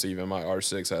strengths. Even my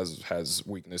R6 has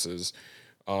weaknesses.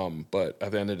 But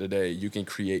at the end of the day, you can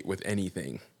create with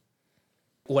anything.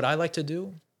 What I like to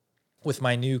do with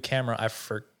my new camera, a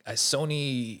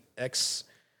Sony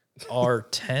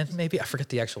XR10, maybe I forget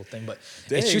the actual thing, but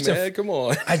it shoots. Man, come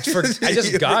on! I just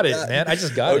got it, man. I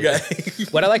just got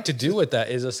it. What I like to do with that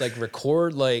is just like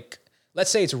record, like let's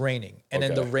say it's raining, and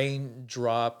then the rain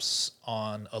drops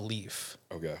on a leaf.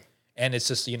 Okay. And it's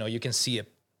just you can see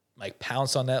it like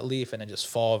pounce on that leaf, and then just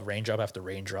fall raindrop after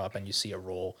raindrop, and you see it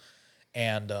roll.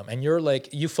 And you're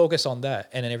like, you focus on that,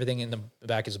 and then everything in the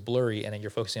back is blurry, and then you're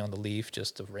focusing on the leaf,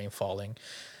 just the rain falling.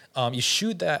 You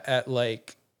shoot that at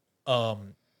like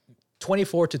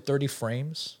 24 to 30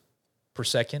 frames per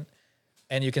second,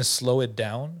 and you can slow it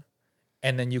down.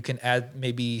 and then you can add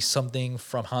maybe something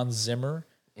from Hans Zimmer.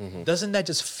 Doesn't that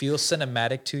just feel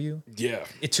cinematic to you? Yeah.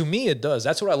 To me, it does.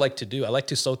 That's what I like to do. I like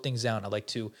to slow things down. I like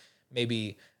to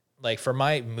maybe, like for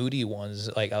my moody ones,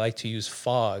 like I like to use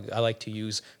fog. I like to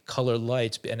use color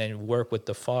lights and then work with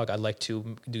the fog. I like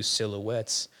to do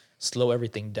silhouettes, slow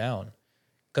everything down,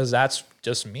 because that's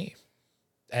just me.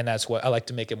 And that's what I like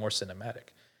to make it more cinematic.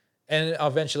 And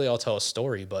eventually I'll tell a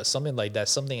story, but something like that,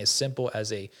 something as simple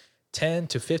as a 10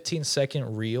 to 15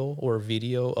 second reel or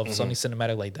video of something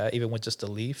cinematic like that, even with just a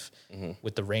leaf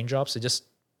with the raindrops, it's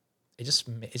just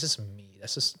me.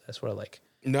 That's what I like.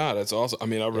 No, that's awesome. I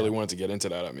mean, I really wanted to get into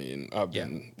that. I mean, I've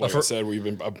been, like I said,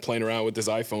 I'm playing around with this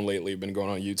iPhone lately. I've been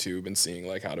going on YouTube and seeing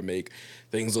like how to make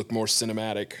things look more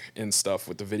cinematic and stuff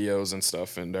with the videos and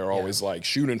stuff. And they're always like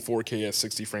shoot in 4K at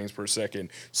 60 frames per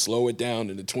second, slow it down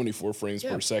into 24 frames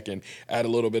per second, add a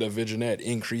little bit of vignette,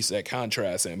 increase that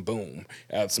contrast, and boom,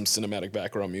 add some cinematic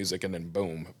background music, and then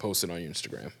boom, post it on your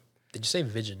Instagram. Did you say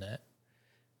vignette?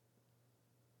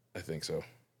 I think so.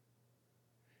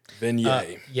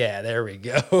 Vignette. Yeah, there we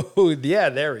go. Yeah,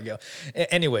 there we go.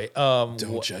 Anyway,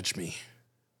 don't judge me.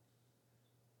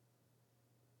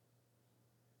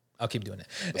 I'll keep doing it.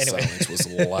 The silence was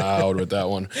loud with that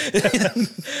one.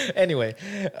 Anyway,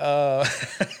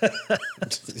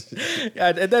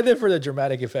 yeah, that did for the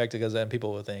dramatic effect, because then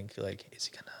people will think like,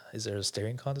 is there a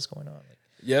staring contest going on? Like,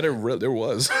 yeah, there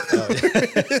was.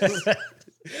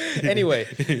 Anyway,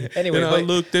 and I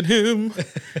looked at him,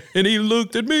 and he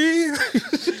looked at me.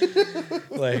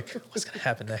 Like, what's gonna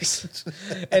happen next?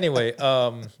 Anyway,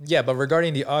 yeah. But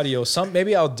regarding the audio,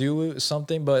 maybe I'll do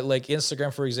something. But like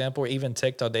Instagram, for example, or even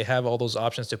TikTok, they have all those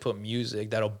options to put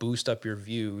music that'll boost up your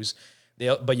views.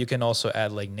 But you can also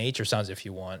add like nature sounds if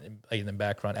you want, like in the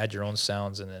background. Add your own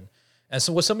sounds, and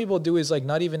so what some people do is like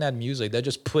not even add music. They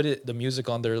just put the music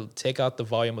on there, take out the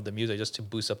volume of the music just to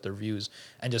boost up their views,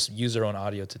 and just use their own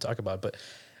audio to talk about it. But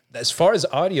as far as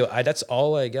audio, that's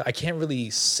all I got. I can't really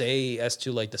say as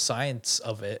to like the science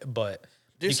of it, but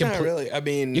you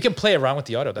can play around with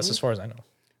the audio. That's as far as I know.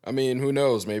 I mean, who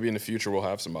knows? Maybe in the future we'll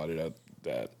have somebody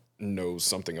that knows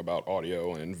something about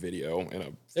audio and video in a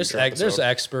there's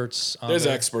experts. There's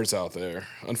experts out there.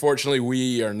 Unfortunately,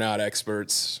 we are not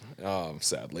experts.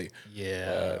 Sadly,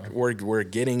 we're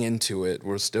getting into it.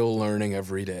 We're still learning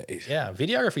every day. Yeah,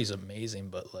 videography is amazing,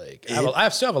 but like I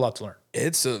still have a lot to learn.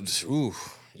 It's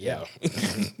yeah.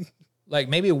 Like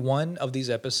maybe one of these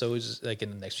episodes, like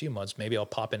in the next few months, maybe I'll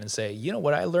pop in and say, you know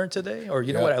what I learned today, or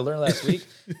you know what I learned last week.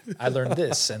 I learned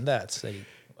this and that. So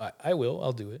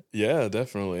I'll do it. Yeah,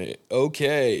 definitely.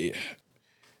 Okay.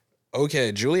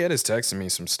 Juliet is texting me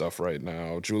some stuff right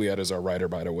now. Juliet is our writer,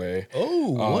 by the way.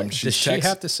 Oh, what does she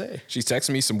have to say? She's texting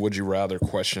me some would you rather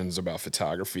questions about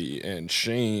photography, and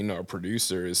Shane, our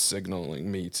producer, is signaling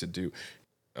me to do.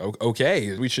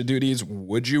 Okay, we should do these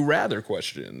would you rather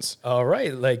questions. All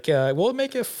right, like we'll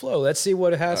make it flow. Let's see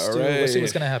what it has to. Let's see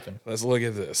what's gonna happen. Let's look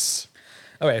at this.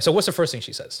 All right, so what's the first thing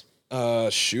she says?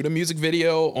 Shoot a music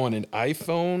video on an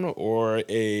iPhone or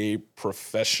a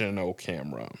professional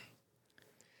camera.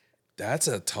 That's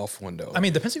a tough one, though. I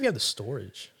mean, depends if you have the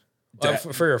storage.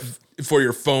 For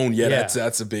your phone,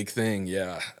 that's a big thing.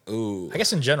 Yeah. Ooh. I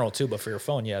guess in general too, but for your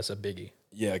phone, it's a biggie.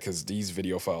 Yeah, because these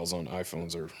video files on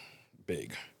iPhones are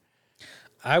big.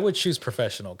 I would choose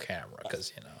professional camera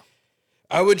because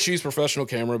I would choose professional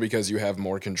camera because you have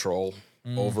more control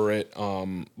over it.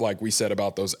 Like we said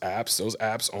about those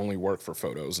apps only work for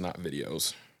photos, not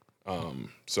videos.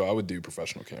 So I would do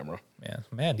professional camera.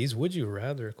 Man, these would you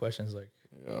rather questions, like,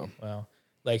 wow,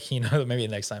 like, maybe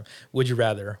next time, would you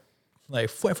rather,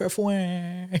 like, it's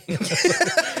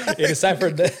time for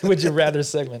the would you rather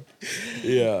segment.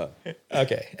 Yeah.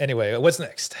 Okay. Anyway, what's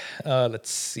next?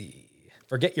 Let's see.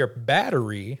 Forget your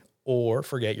battery or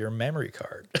forget your memory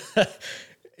card.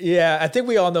 Yeah, I think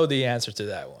we all know the answer to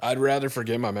that one. I'd rather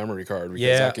forget my memory card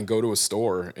because I can go to a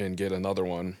store and get another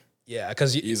one. Yeah,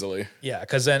 because easily. Yeah,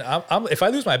 because then if I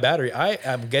lose my battery, I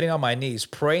am getting on my knees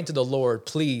praying to the Lord,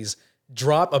 please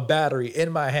drop a battery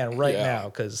in my hand now.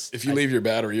 Because if you leave your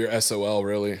battery, you're SOL.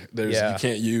 Really, you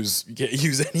can't use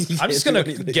any. I'm just gonna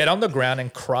get on the ground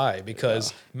and cry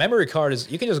because memory card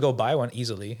you can just go buy one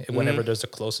easily whenever there's the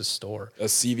closest store. A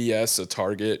CVS, a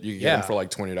Target, you can get them for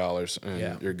like $20,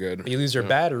 and you're good. But you lose your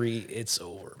battery, it's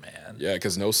over, man. Yeah,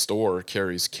 because no store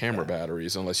carries camera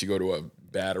batteries unless you go to a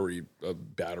battery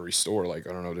store. Like,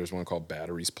 I don't know, there's one called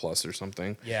Batteries Plus or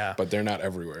something. Yeah, but they're not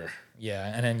everywhere.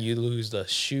 Yeah, and then you lose the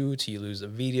shoots, you lose the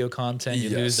video content, you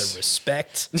lose the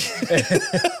respect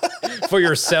for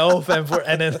yourself and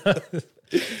then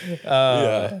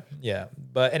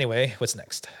But anyway, what's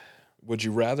next? Would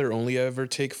you rather only ever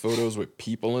take photos with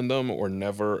people in them or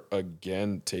never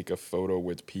again take a photo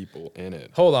with people in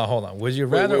it? Hold on. Would you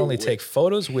rather only take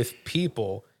photos with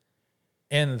people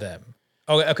in them?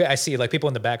 Oh, okay, I see. Like people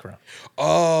in the background.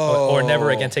 Oh. Or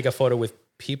never again take a photo with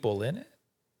people in it?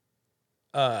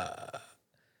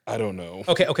 I don't know.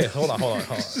 Okay, hold on.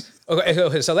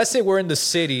 Okay, so let's say we're in the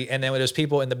city and then there's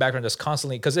people in the background just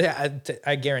constantly, because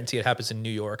I guarantee it happens in New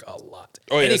York a lot.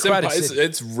 Oh yeah,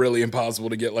 it's really impossible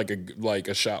to get like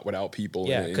a shot without people.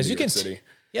 Yeah, because you can city.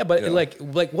 Yeah, but like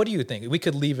what do you think? We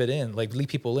could leave it in, like leave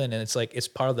people in, and it's like it's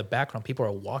part of the background. People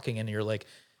are walking, and you're like,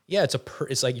 yeah,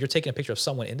 it's like you're taking a picture of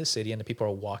someone in the city, and the people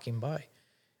are walking by,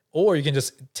 or you can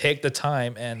just take the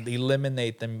time and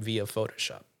eliminate them via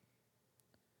Photoshop.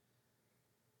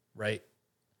 Right.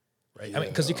 Yeah. I mean,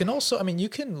 because you can also, you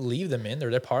can leave them in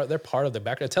there. They're part of the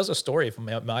background. It tells a story, from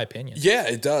my opinion. Yeah,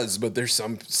 it does. But there's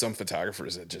some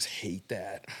photographers that just hate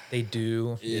that. They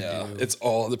do. Yeah, it's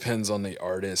all depends on the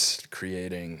artist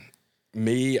creating.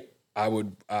 Me, I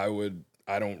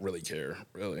don't really care,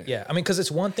 really. Yeah, because it's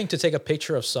one thing to take a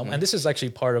picture of someone, and this is actually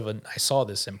part of I saw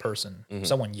this in person.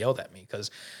 Someone yelled at me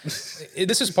because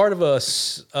this is part of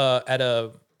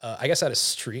I guess at a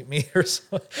street meet or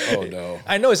something. Oh no!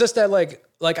 I know, it's just that like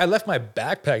I left my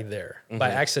backpack there by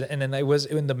accident, and then I was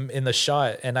in the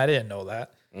shot, and I didn't know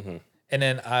that. And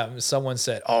then someone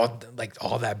said, "Oh, like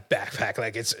all that backpack,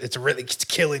 like it's it's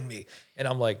killing me." And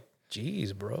I'm like,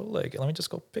 "Geez, bro, like let me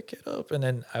just go pick it up." And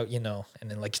then and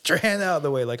then like get your hand out of the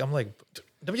way. Like I'm like,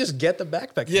 let me just get the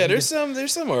backpack. Yeah, there's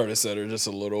some artists that are just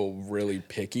a little really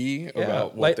picky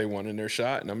about what they want in their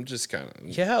shot, and I'm just kind of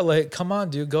like come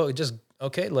on, dude, go just.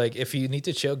 Okay, like if you need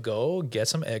to chill, go get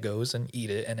some Eggos and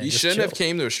eat it, and then you just shouldn't chill. have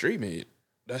came to a street meet.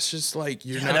 That's just like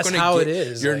you're not that's going to how get. It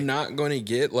is. You're not going to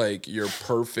get like your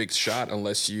perfect shot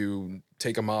unless you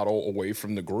take a model away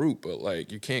from the group. But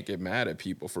like you can't get mad at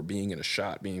people for being in a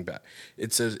shot being bad.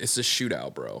 It's a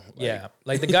shootout, bro. Like, yeah,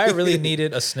 like the guy really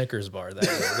needed a Snickers bar that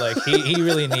day. Like he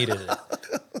really needed it.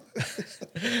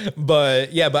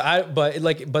 But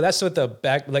that's what the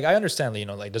back. Like I understand,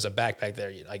 like there's a backpack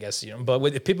there. I guess but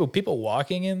with people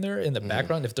walking in there in the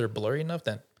background, if they're blurry enough,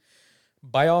 then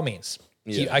by all means,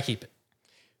 I keep it.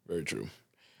 Very true.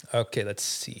 Okay, let's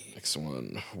see. Next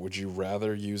one. Would you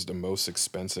rather use the most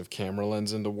expensive camera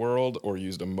lens in the world or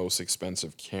use the most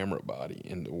expensive camera body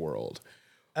in the world?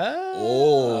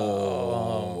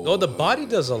 Well, the body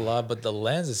does a lot, but the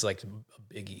lens is like a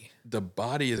biggie. The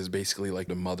body is basically like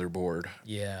the motherboard.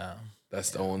 Yeah.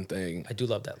 That's the only thing. I do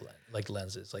love that like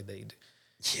lenses, like they do.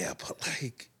 Yeah, but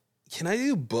like, can I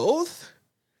do both?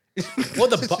 Well,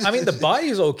 the body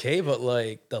is okay, but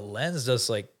like the lens does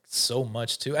like so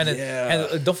much too. And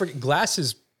and don't forget, glass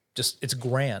is it's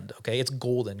grand. Okay, it's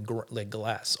golden like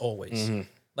glass always.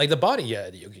 Like the body,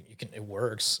 you can it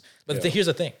works. But here's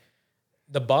the thing.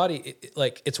 The body,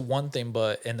 it's one thing,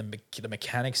 but the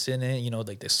mechanics in it,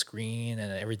 like the screen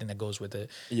and everything that goes with it.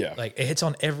 Yeah. Like it hits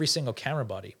on every single camera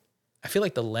body. I feel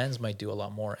like the lens might do a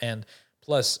lot more. And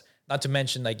plus, not to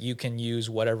mention, like you can use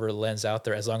whatever lens out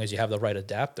there as long as you have the right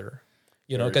adapter.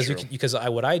 Because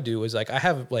what I do is like I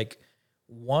have like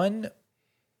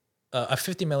a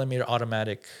 50 millimeter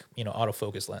automatic,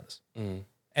 autofocus lens. And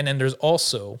then there's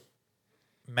also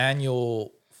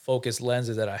manual focus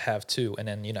lenses that I have too, and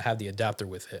then have the adapter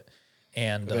with it.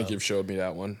 And I think you've showed me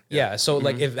that one. Yeah. So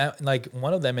like if that, like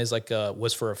one of them is like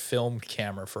was for a film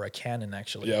camera for a Canon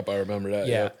actually. Yep, I remember that.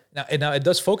 Yeah. Yep. Now it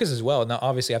does focus as well. Now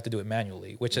obviously I have to do it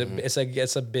manually, which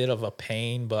it's a bit of a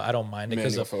pain, but I don't mind it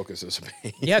because manual focus is a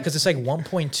pain. Yeah, because it's like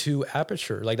 1.2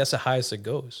 aperture. Like that's the highest it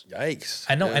goes. Yikes.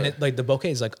 I know, and it like the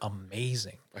bokeh is like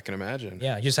amazing. I can imagine.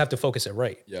 Yeah, you just have to focus it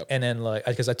right. Yep. And then like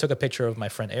because I took a picture of my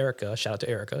friend Erica. Shout out to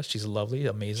Erica. She's lovely,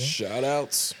 amazing. Shout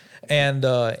outs. And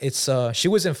she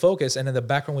was in focus, and then the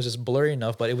background was just blurry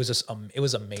enough, but it was just it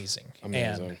was amazing.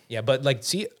 And yeah, but like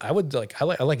see, I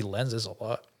like lenses a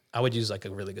lot. I would use like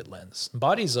a really good lens.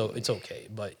 Bodies, it's okay,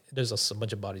 but there's a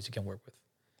bunch of bodies you can work with.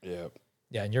 Yeah.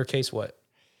 Yeah. In your case, what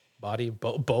body?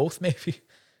 Both maybe.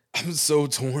 I'm so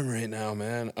torn right now,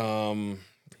 man. Yeah.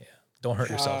 Don't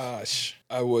hurt yourself. Gosh,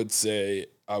 I would say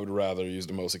I would rather use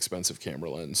the most expensive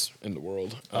camera lens in the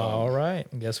world. All right.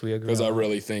 I guess we agree. Because I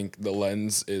really think the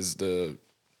lens is the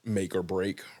make or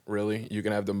break, really. You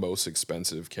can have the most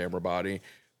expensive camera body,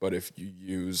 but if you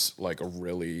use like a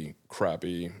really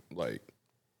crappy like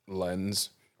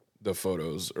lens, the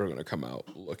photos are going to come out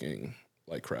looking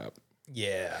like crap.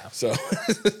 Yeah. So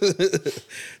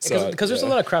because there's a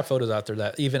lot of crap photos out there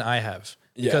that even I have.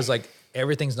 Because like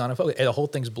everything's not in focus. The whole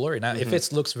thing's blurry. Now, if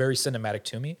it looks very cinematic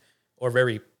to me or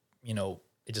very,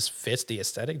 it just fits the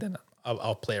aesthetic, then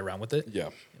I'll play around with it. Yeah.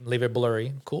 Leave it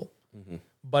blurry. Cool.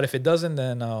 But if it doesn't,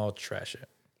 then I'll trash it.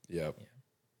 Yep. Yeah.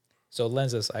 So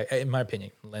lenses, in my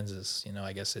opinion, lenses,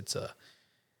 I guess it's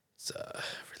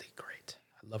really great.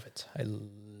 I love it. I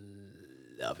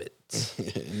love it.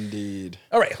 Indeed.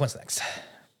 All right, what's next?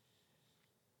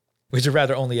 Would you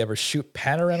rather only ever shoot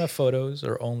panorama photos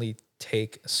or only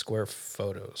take square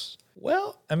photos?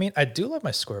 Well, I mean, I do love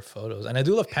my square photos, and I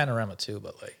do love panorama too,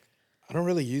 but like, I don't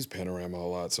really use panorama a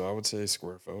lot, so I would say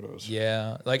square photos.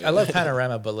 yeah, like I love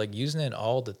panorama, but like using it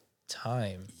all the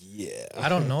time. Yeah. I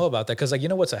don't know about that because like,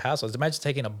 what's a hassle? Is imagine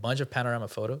taking a bunch of panorama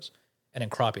photos and then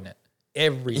cropping it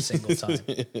every single time.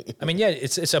 I mean, yeah,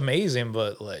 it's amazing,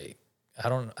 but like, I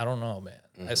don't know,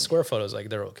 man. As square photos, like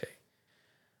they're okay.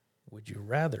 Would you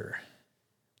rather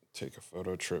take a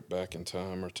photo trip back in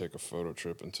time or take a photo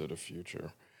trip into the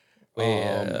future?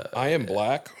 I am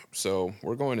black, so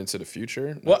we're going into the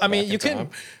future. Well, I mean, you can. Time.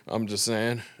 I'm just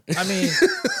saying. I mean,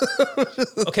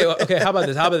 okay. How about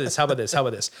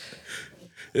this?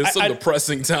 It's some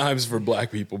depressing times for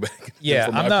black people back. Yeah,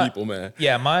 for my people, man.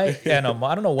 Yeah, I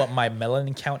don't know what my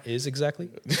melanin count is exactly,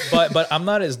 but I'm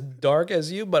not as dark as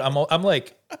you. But I'm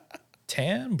like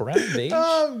tan, brown, beige.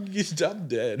 I'm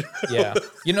dead. Yeah,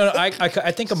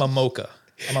 I think I'm a mocha.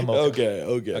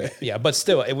 Okay. Yeah, but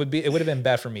still, it would have been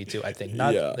bad for me too. I think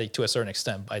not like to a certain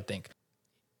extent. But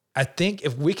I think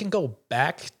if we can go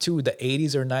back to the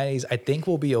 80s or 90s, I think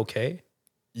we'll be okay.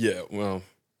 Yeah. Well.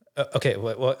 Okay.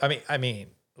 Well, I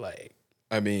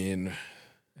mean,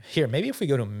 here maybe if we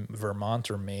go to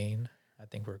Vermont or Maine, I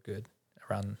think we're good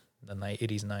around the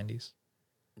 80s, 90s.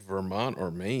 Vermont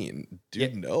or Maine,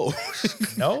 dude? Yeah. No.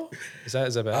 No? Is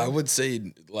that bad? I would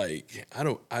say like I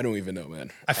don't even know,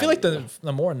 man. I feel like the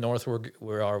more north we're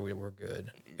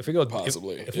good. If we go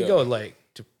possibly, if we go like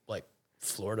to like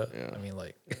Florida, I mean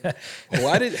like.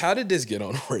 How did this get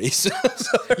on race?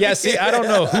 Yeah, see, I don't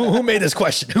know who made this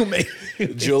question. Who made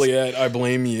Juliet? I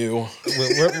blame you.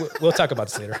 We'll talk about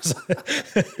this later.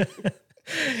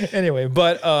 Anyway,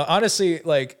 but honestly,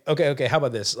 like, okay, how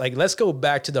about this? Like, let's go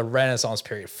back to the Renaissance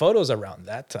period. Photos around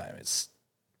that time, it's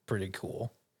pretty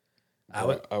cool. I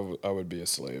would be a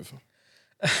slave.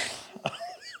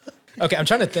 Okay, I'm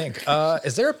trying to think.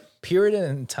 Is there a period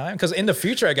in time? Because in the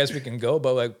future, I guess we can go,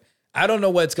 but like, I don't know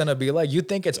what it's gonna be like. You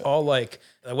think it's all like,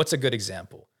 what's a good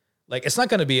example? Like, it's not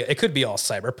gonna be. It could be all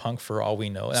cyberpunk for all we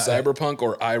know. Cyberpunk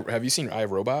or have you seen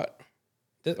iRobot?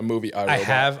 The movie iRobot. I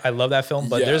have. I love that film,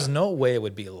 but there's no way it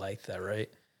would be like that, right?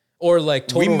 Or like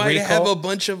Total Recall. We might have a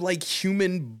bunch of like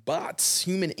human bots,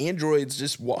 human androids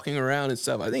just walking around and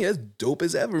stuff. I think that's dope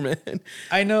as ever, man.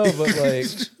 I know, but like,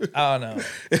 I don't know.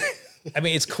 I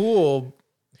mean, it's cool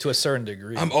to a certain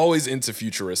degree. I'm always into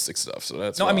futuristic stuff, so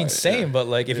that's I mean, same. Yeah. But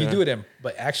like, if you do it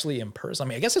actually in person, I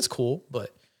mean, I guess it's cool,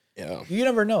 but you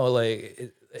never know.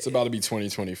 Like, it's about to be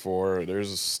 2024.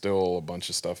 There's still a bunch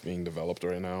of stuff being developed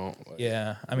right now. Like,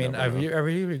 yeah, I mean, I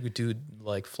really do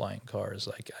like flying cars.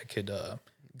 Like, I could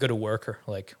go to work or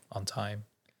like on time.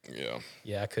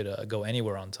 Yeah, I could go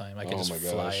anywhere on time. I could just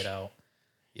fly it out.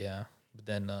 Yeah, but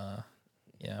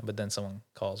then someone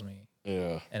calls me.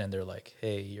 Yeah, and then they're like,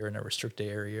 "Hey, you're in a restricted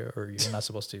area, or you're not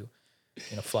supposed to."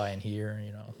 Fly in here,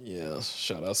 Yeah,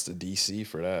 shout outs to DC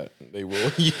for that. They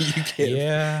will. you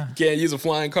can't use a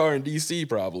flying car in DC.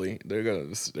 Probably they're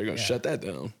gonna shut that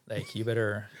down. Like, you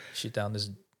better shoot down this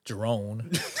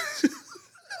drone.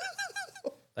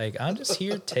 Like, I'm just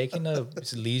here taking a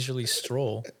leisurely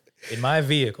stroll in my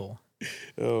vehicle.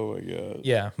 Oh my god.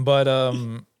 Yeah, but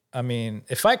I mean,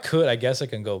 if I could, I guess I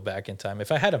can go back in time.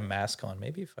 If I had a mask on,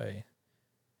 maybe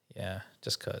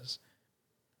just cause.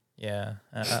 Yeah,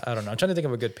 I don't know. I'm trying to think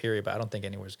of a good period, but I don't think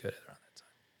anywhere's good around that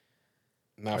time.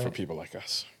 Not for people like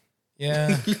us.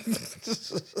 Yeah.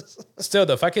 Still,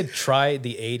 though, if I could try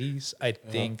the 80s, I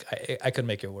think I could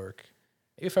make it work.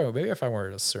 Maybe if I were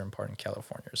at a certain part in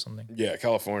California or something. Yeah,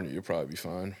 California, you'll probably be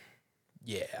fine.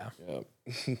 Yeah.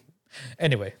 Yep.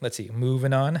 Anyway, let's see.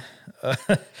 Moving on.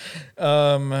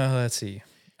 Let's see.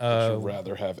 Would you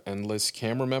rather have endless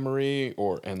camera memory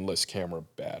or endless camera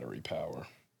battery power?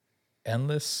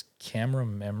 Endless camera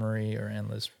memory or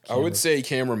endless I would say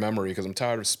camera memory because I'm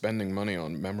tired of spending money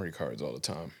on memory cards all the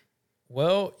time.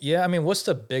 Well, yeah, I mean, what's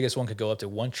the biggest one could go up to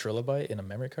 1 terabyte in a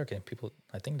memory card?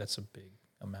 I think that's a big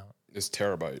amount. It's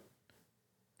terabyte.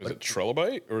 Is it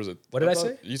trilobyte or is it? What did I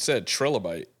say? You said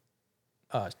trilobyte.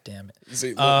 Oh, damn it.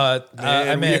 See, I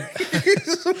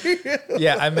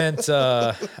meant,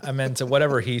 I meant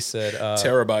whatever he said.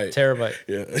 Terabyte.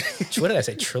 Yeah. What did I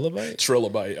say? Trilobyte?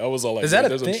 Trilobyte. I was all like, is that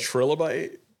there's a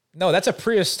trilobyte? No, that's a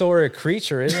prehistoric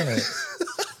creature, isn't it?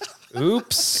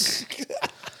 Oops.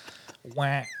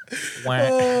 Wah, wah,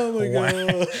 Oh my wah.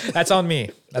 god. That's on me.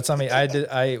 Damn,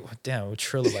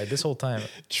 trilobyte this whole time.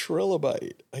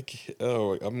 Trilobyte.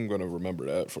 I'm gonna remember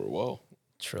that for a while.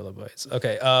 Trilobytes.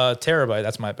 Okay. Terabyte.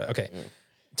 That's my bad. Okay. Yeah.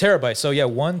 Terabyte. So yeah,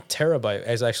 1 terabyte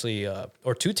is actually,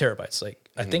 or 2 terabytes. Like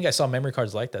I think I saw memory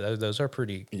cards like that. Those are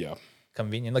pretty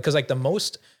convenient. Like, cause like the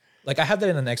most, like I have that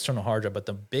in an external hard drive, but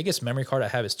the biggest memory card I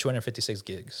have is 256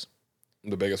 gigs.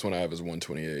 The biggest one I have is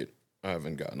 128. I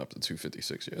haven't gotten up to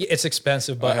 256 yet. Yeah, it's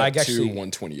expensive, but I have actually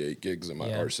 128 gigs in my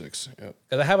R6. Yeah.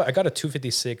 Cause I got a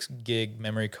 256 gig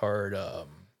memory card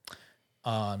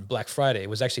on Black Friday. It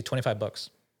was actually $25.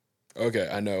 Okay,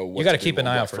 I know. You got to keep an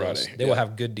eye out for those. They will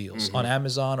have good deals on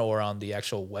Amazon or on the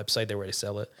actual website there where they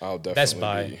sell it. I'll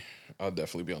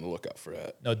definitely be on the lookout for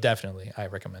that. No, definitely, I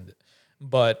recommend it.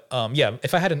 But yeah,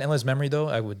 if I had an endless memory though,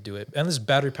 I would do it. Endless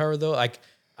battery power though, like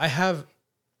I have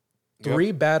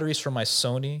 3 batteries for my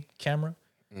Sony camera,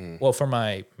 well, for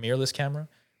my mirrorless camera,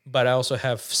 but I also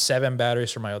have 7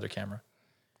 batteries for my other camera.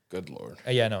 Good Lord.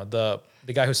 Yeah, no, the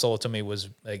guy who sold it to me was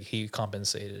like, he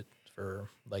compensated for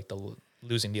like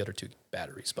losing the other 2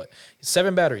 batteries, but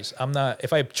 7 batteries.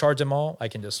 If I charge them all, I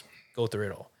can just go through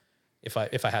it all if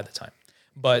I had the time.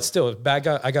 But still, I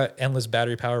got endless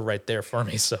battery power right there for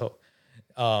me. So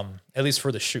at least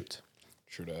for the shoot.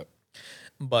 True that.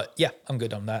 But yeah, I'm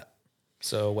good on that.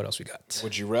 So what else we got?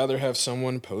 Would you rather have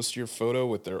someone post your photo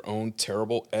with their own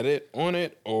terrible edit on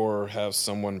it, or have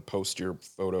someone post your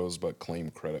photos but claim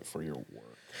credit for your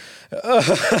work?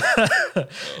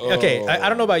 Okay, I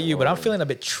don't know about you, but I'm feeling a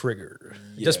bit triggered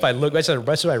just by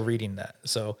reading that.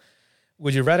 So,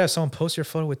 would you rather have someone post your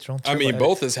photo with your own? I mean,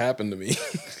 both has happened to me.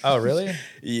 Oh, really?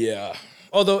 Yeah.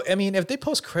 Although, I mean, if they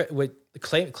post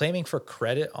claiming for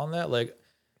credit on that, like,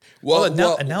 now these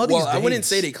days, I wouldn't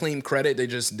say they claim credit. They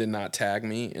just did not tag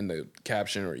me in the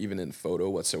caption or even in the photo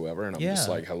whatsoever, and I'm just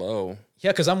like, hello.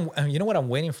 Yeah, because you know what I'm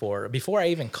waiting for? Before I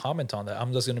even comment on that,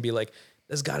 I'm just gonna be like,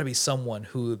 there's got to be someone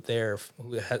who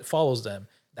follows them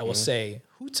that will say,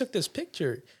 who took this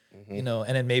picture? You know,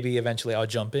 and then maybe eventually I'll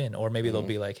jump in, or maybe they'll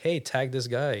be like, hey, tag this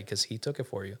guy because he took it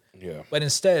for you. Yeah. But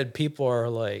instead, people are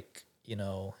like, you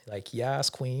know, like, yes,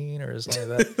 queen, or something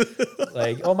like that.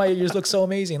 Like, oh, my ears look so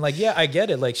amazing. Like, yeah, I get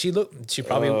it. Like, they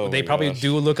probably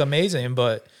do look amazing,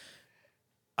 but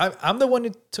I'm the one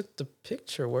who took the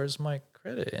picture. Where's my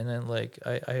credit? And then like,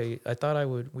 I thought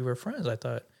we were friends. I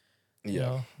thought, you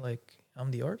know, like, I'm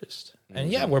the artist.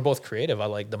 And yeah, we're both creative. I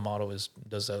like the model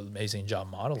does an amazing job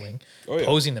modeling,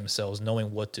 posing themselves,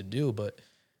 knowing what to do, but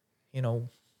you know,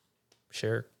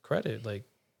 share credit, like,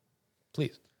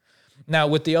 please. Now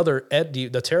with the other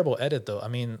the terrible edit though, I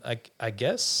mean, like, I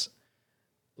guess,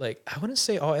 like, I wouldn't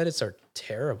say all edits are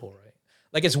terrible, right?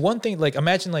 Like, it's one thing, like,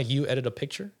 imagine like you edit a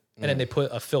picture and then they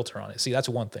put a filter on it. See, that's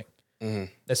one thing.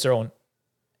 That's their own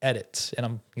edit. And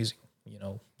I'm using, you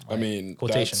know, I mean,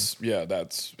 quotations.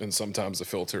 And sometimes the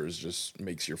filters just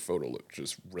makes your photo look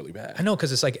just really bad. I know,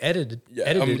 because it's like edited. Yeah,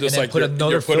 edited, I'm just and like, put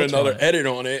another edit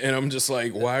on it, and I'm just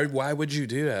like, why would you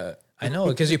do that? I know,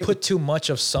 because you put too much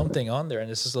of something on there, and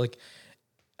it's just like,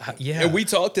 yeah. And we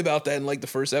talked about that in like the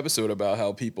first episode about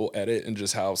how people edit and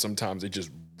just how sometimes they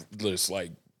just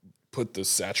like put the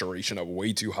saturation up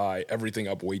way too high, everything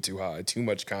up way too high, too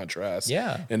much contrast.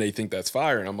 Yeah. And they think that's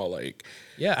fire, and I'm all like,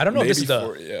 yeah, I don't know if this is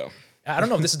I don't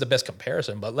know if this is the best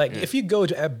comparison, but like if you go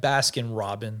to Baskin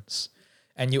Robbins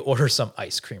and you order some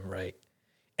ice cream, right?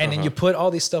 And then you put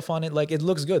all these stuff on it, like, it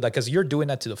looks good, like, because you're doing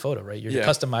that to the photo, right? You're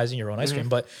customizing your own ice cream,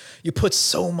 but you put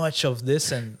so much of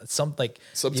this and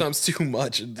sometimes too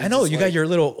much. I know, you got your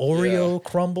little Oreo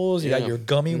crumbles, you got your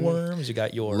gummy worms, you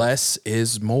got your less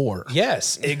is more.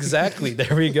 Yes, exactly.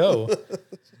 There we go.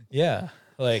 Yeah.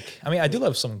 Like, I mean, I do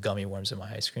love some gummy worms in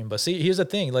my ice cream, but see, here's the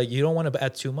thing, like, you don't want to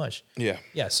add too much. Yeah.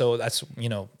 Yeah. So that's, you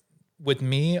know, with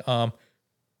me,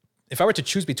 if I were to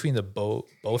choose between the both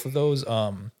of those,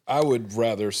 I would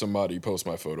rather somebody post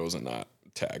my photos and not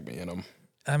tag me in them.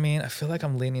 I mean, I feel like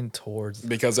I'm leaning towards,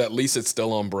 because at least it's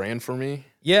still on brand for me.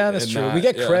 Yeah, that's true. We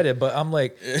get credit, but I'm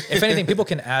like, if anything, people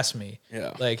can ask me,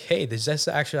 like, hey, is this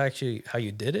actually how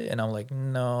you did it? And I'm like,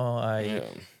 no,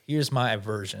 here's my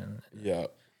version. Yeah.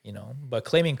 You know, but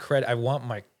claiming credit, I want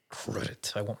my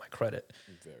credit.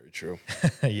 Very true.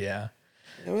 Yeah.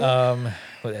 Well,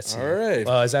 that's all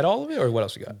right. Is that all of it, or what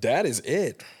else we got? That is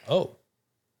it. Oh,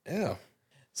 yeah.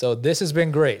 So this has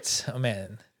been great,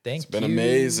 man. It's been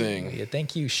amazing. Yeah,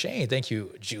 thank you, Shane. Thank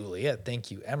you, Juliet. Thank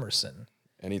you, Emerson.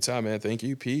 Anytime, man. Thank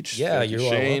you, Peach. Yeah, thank you're you,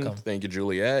 Shane. welcome. Thank you,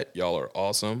 Juliet. Y'all are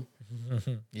awesome.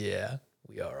 Yeah,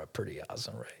 we are pretty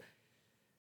awesome, right?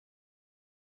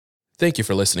 Thank you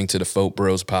for listening to the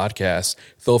Phot-Bros Podcast.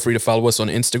 Feel free to follow us on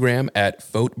Instagram at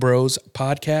Phot-Bros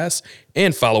Podcast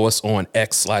and follow us on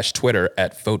X/Twitter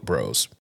at Phot-Bros.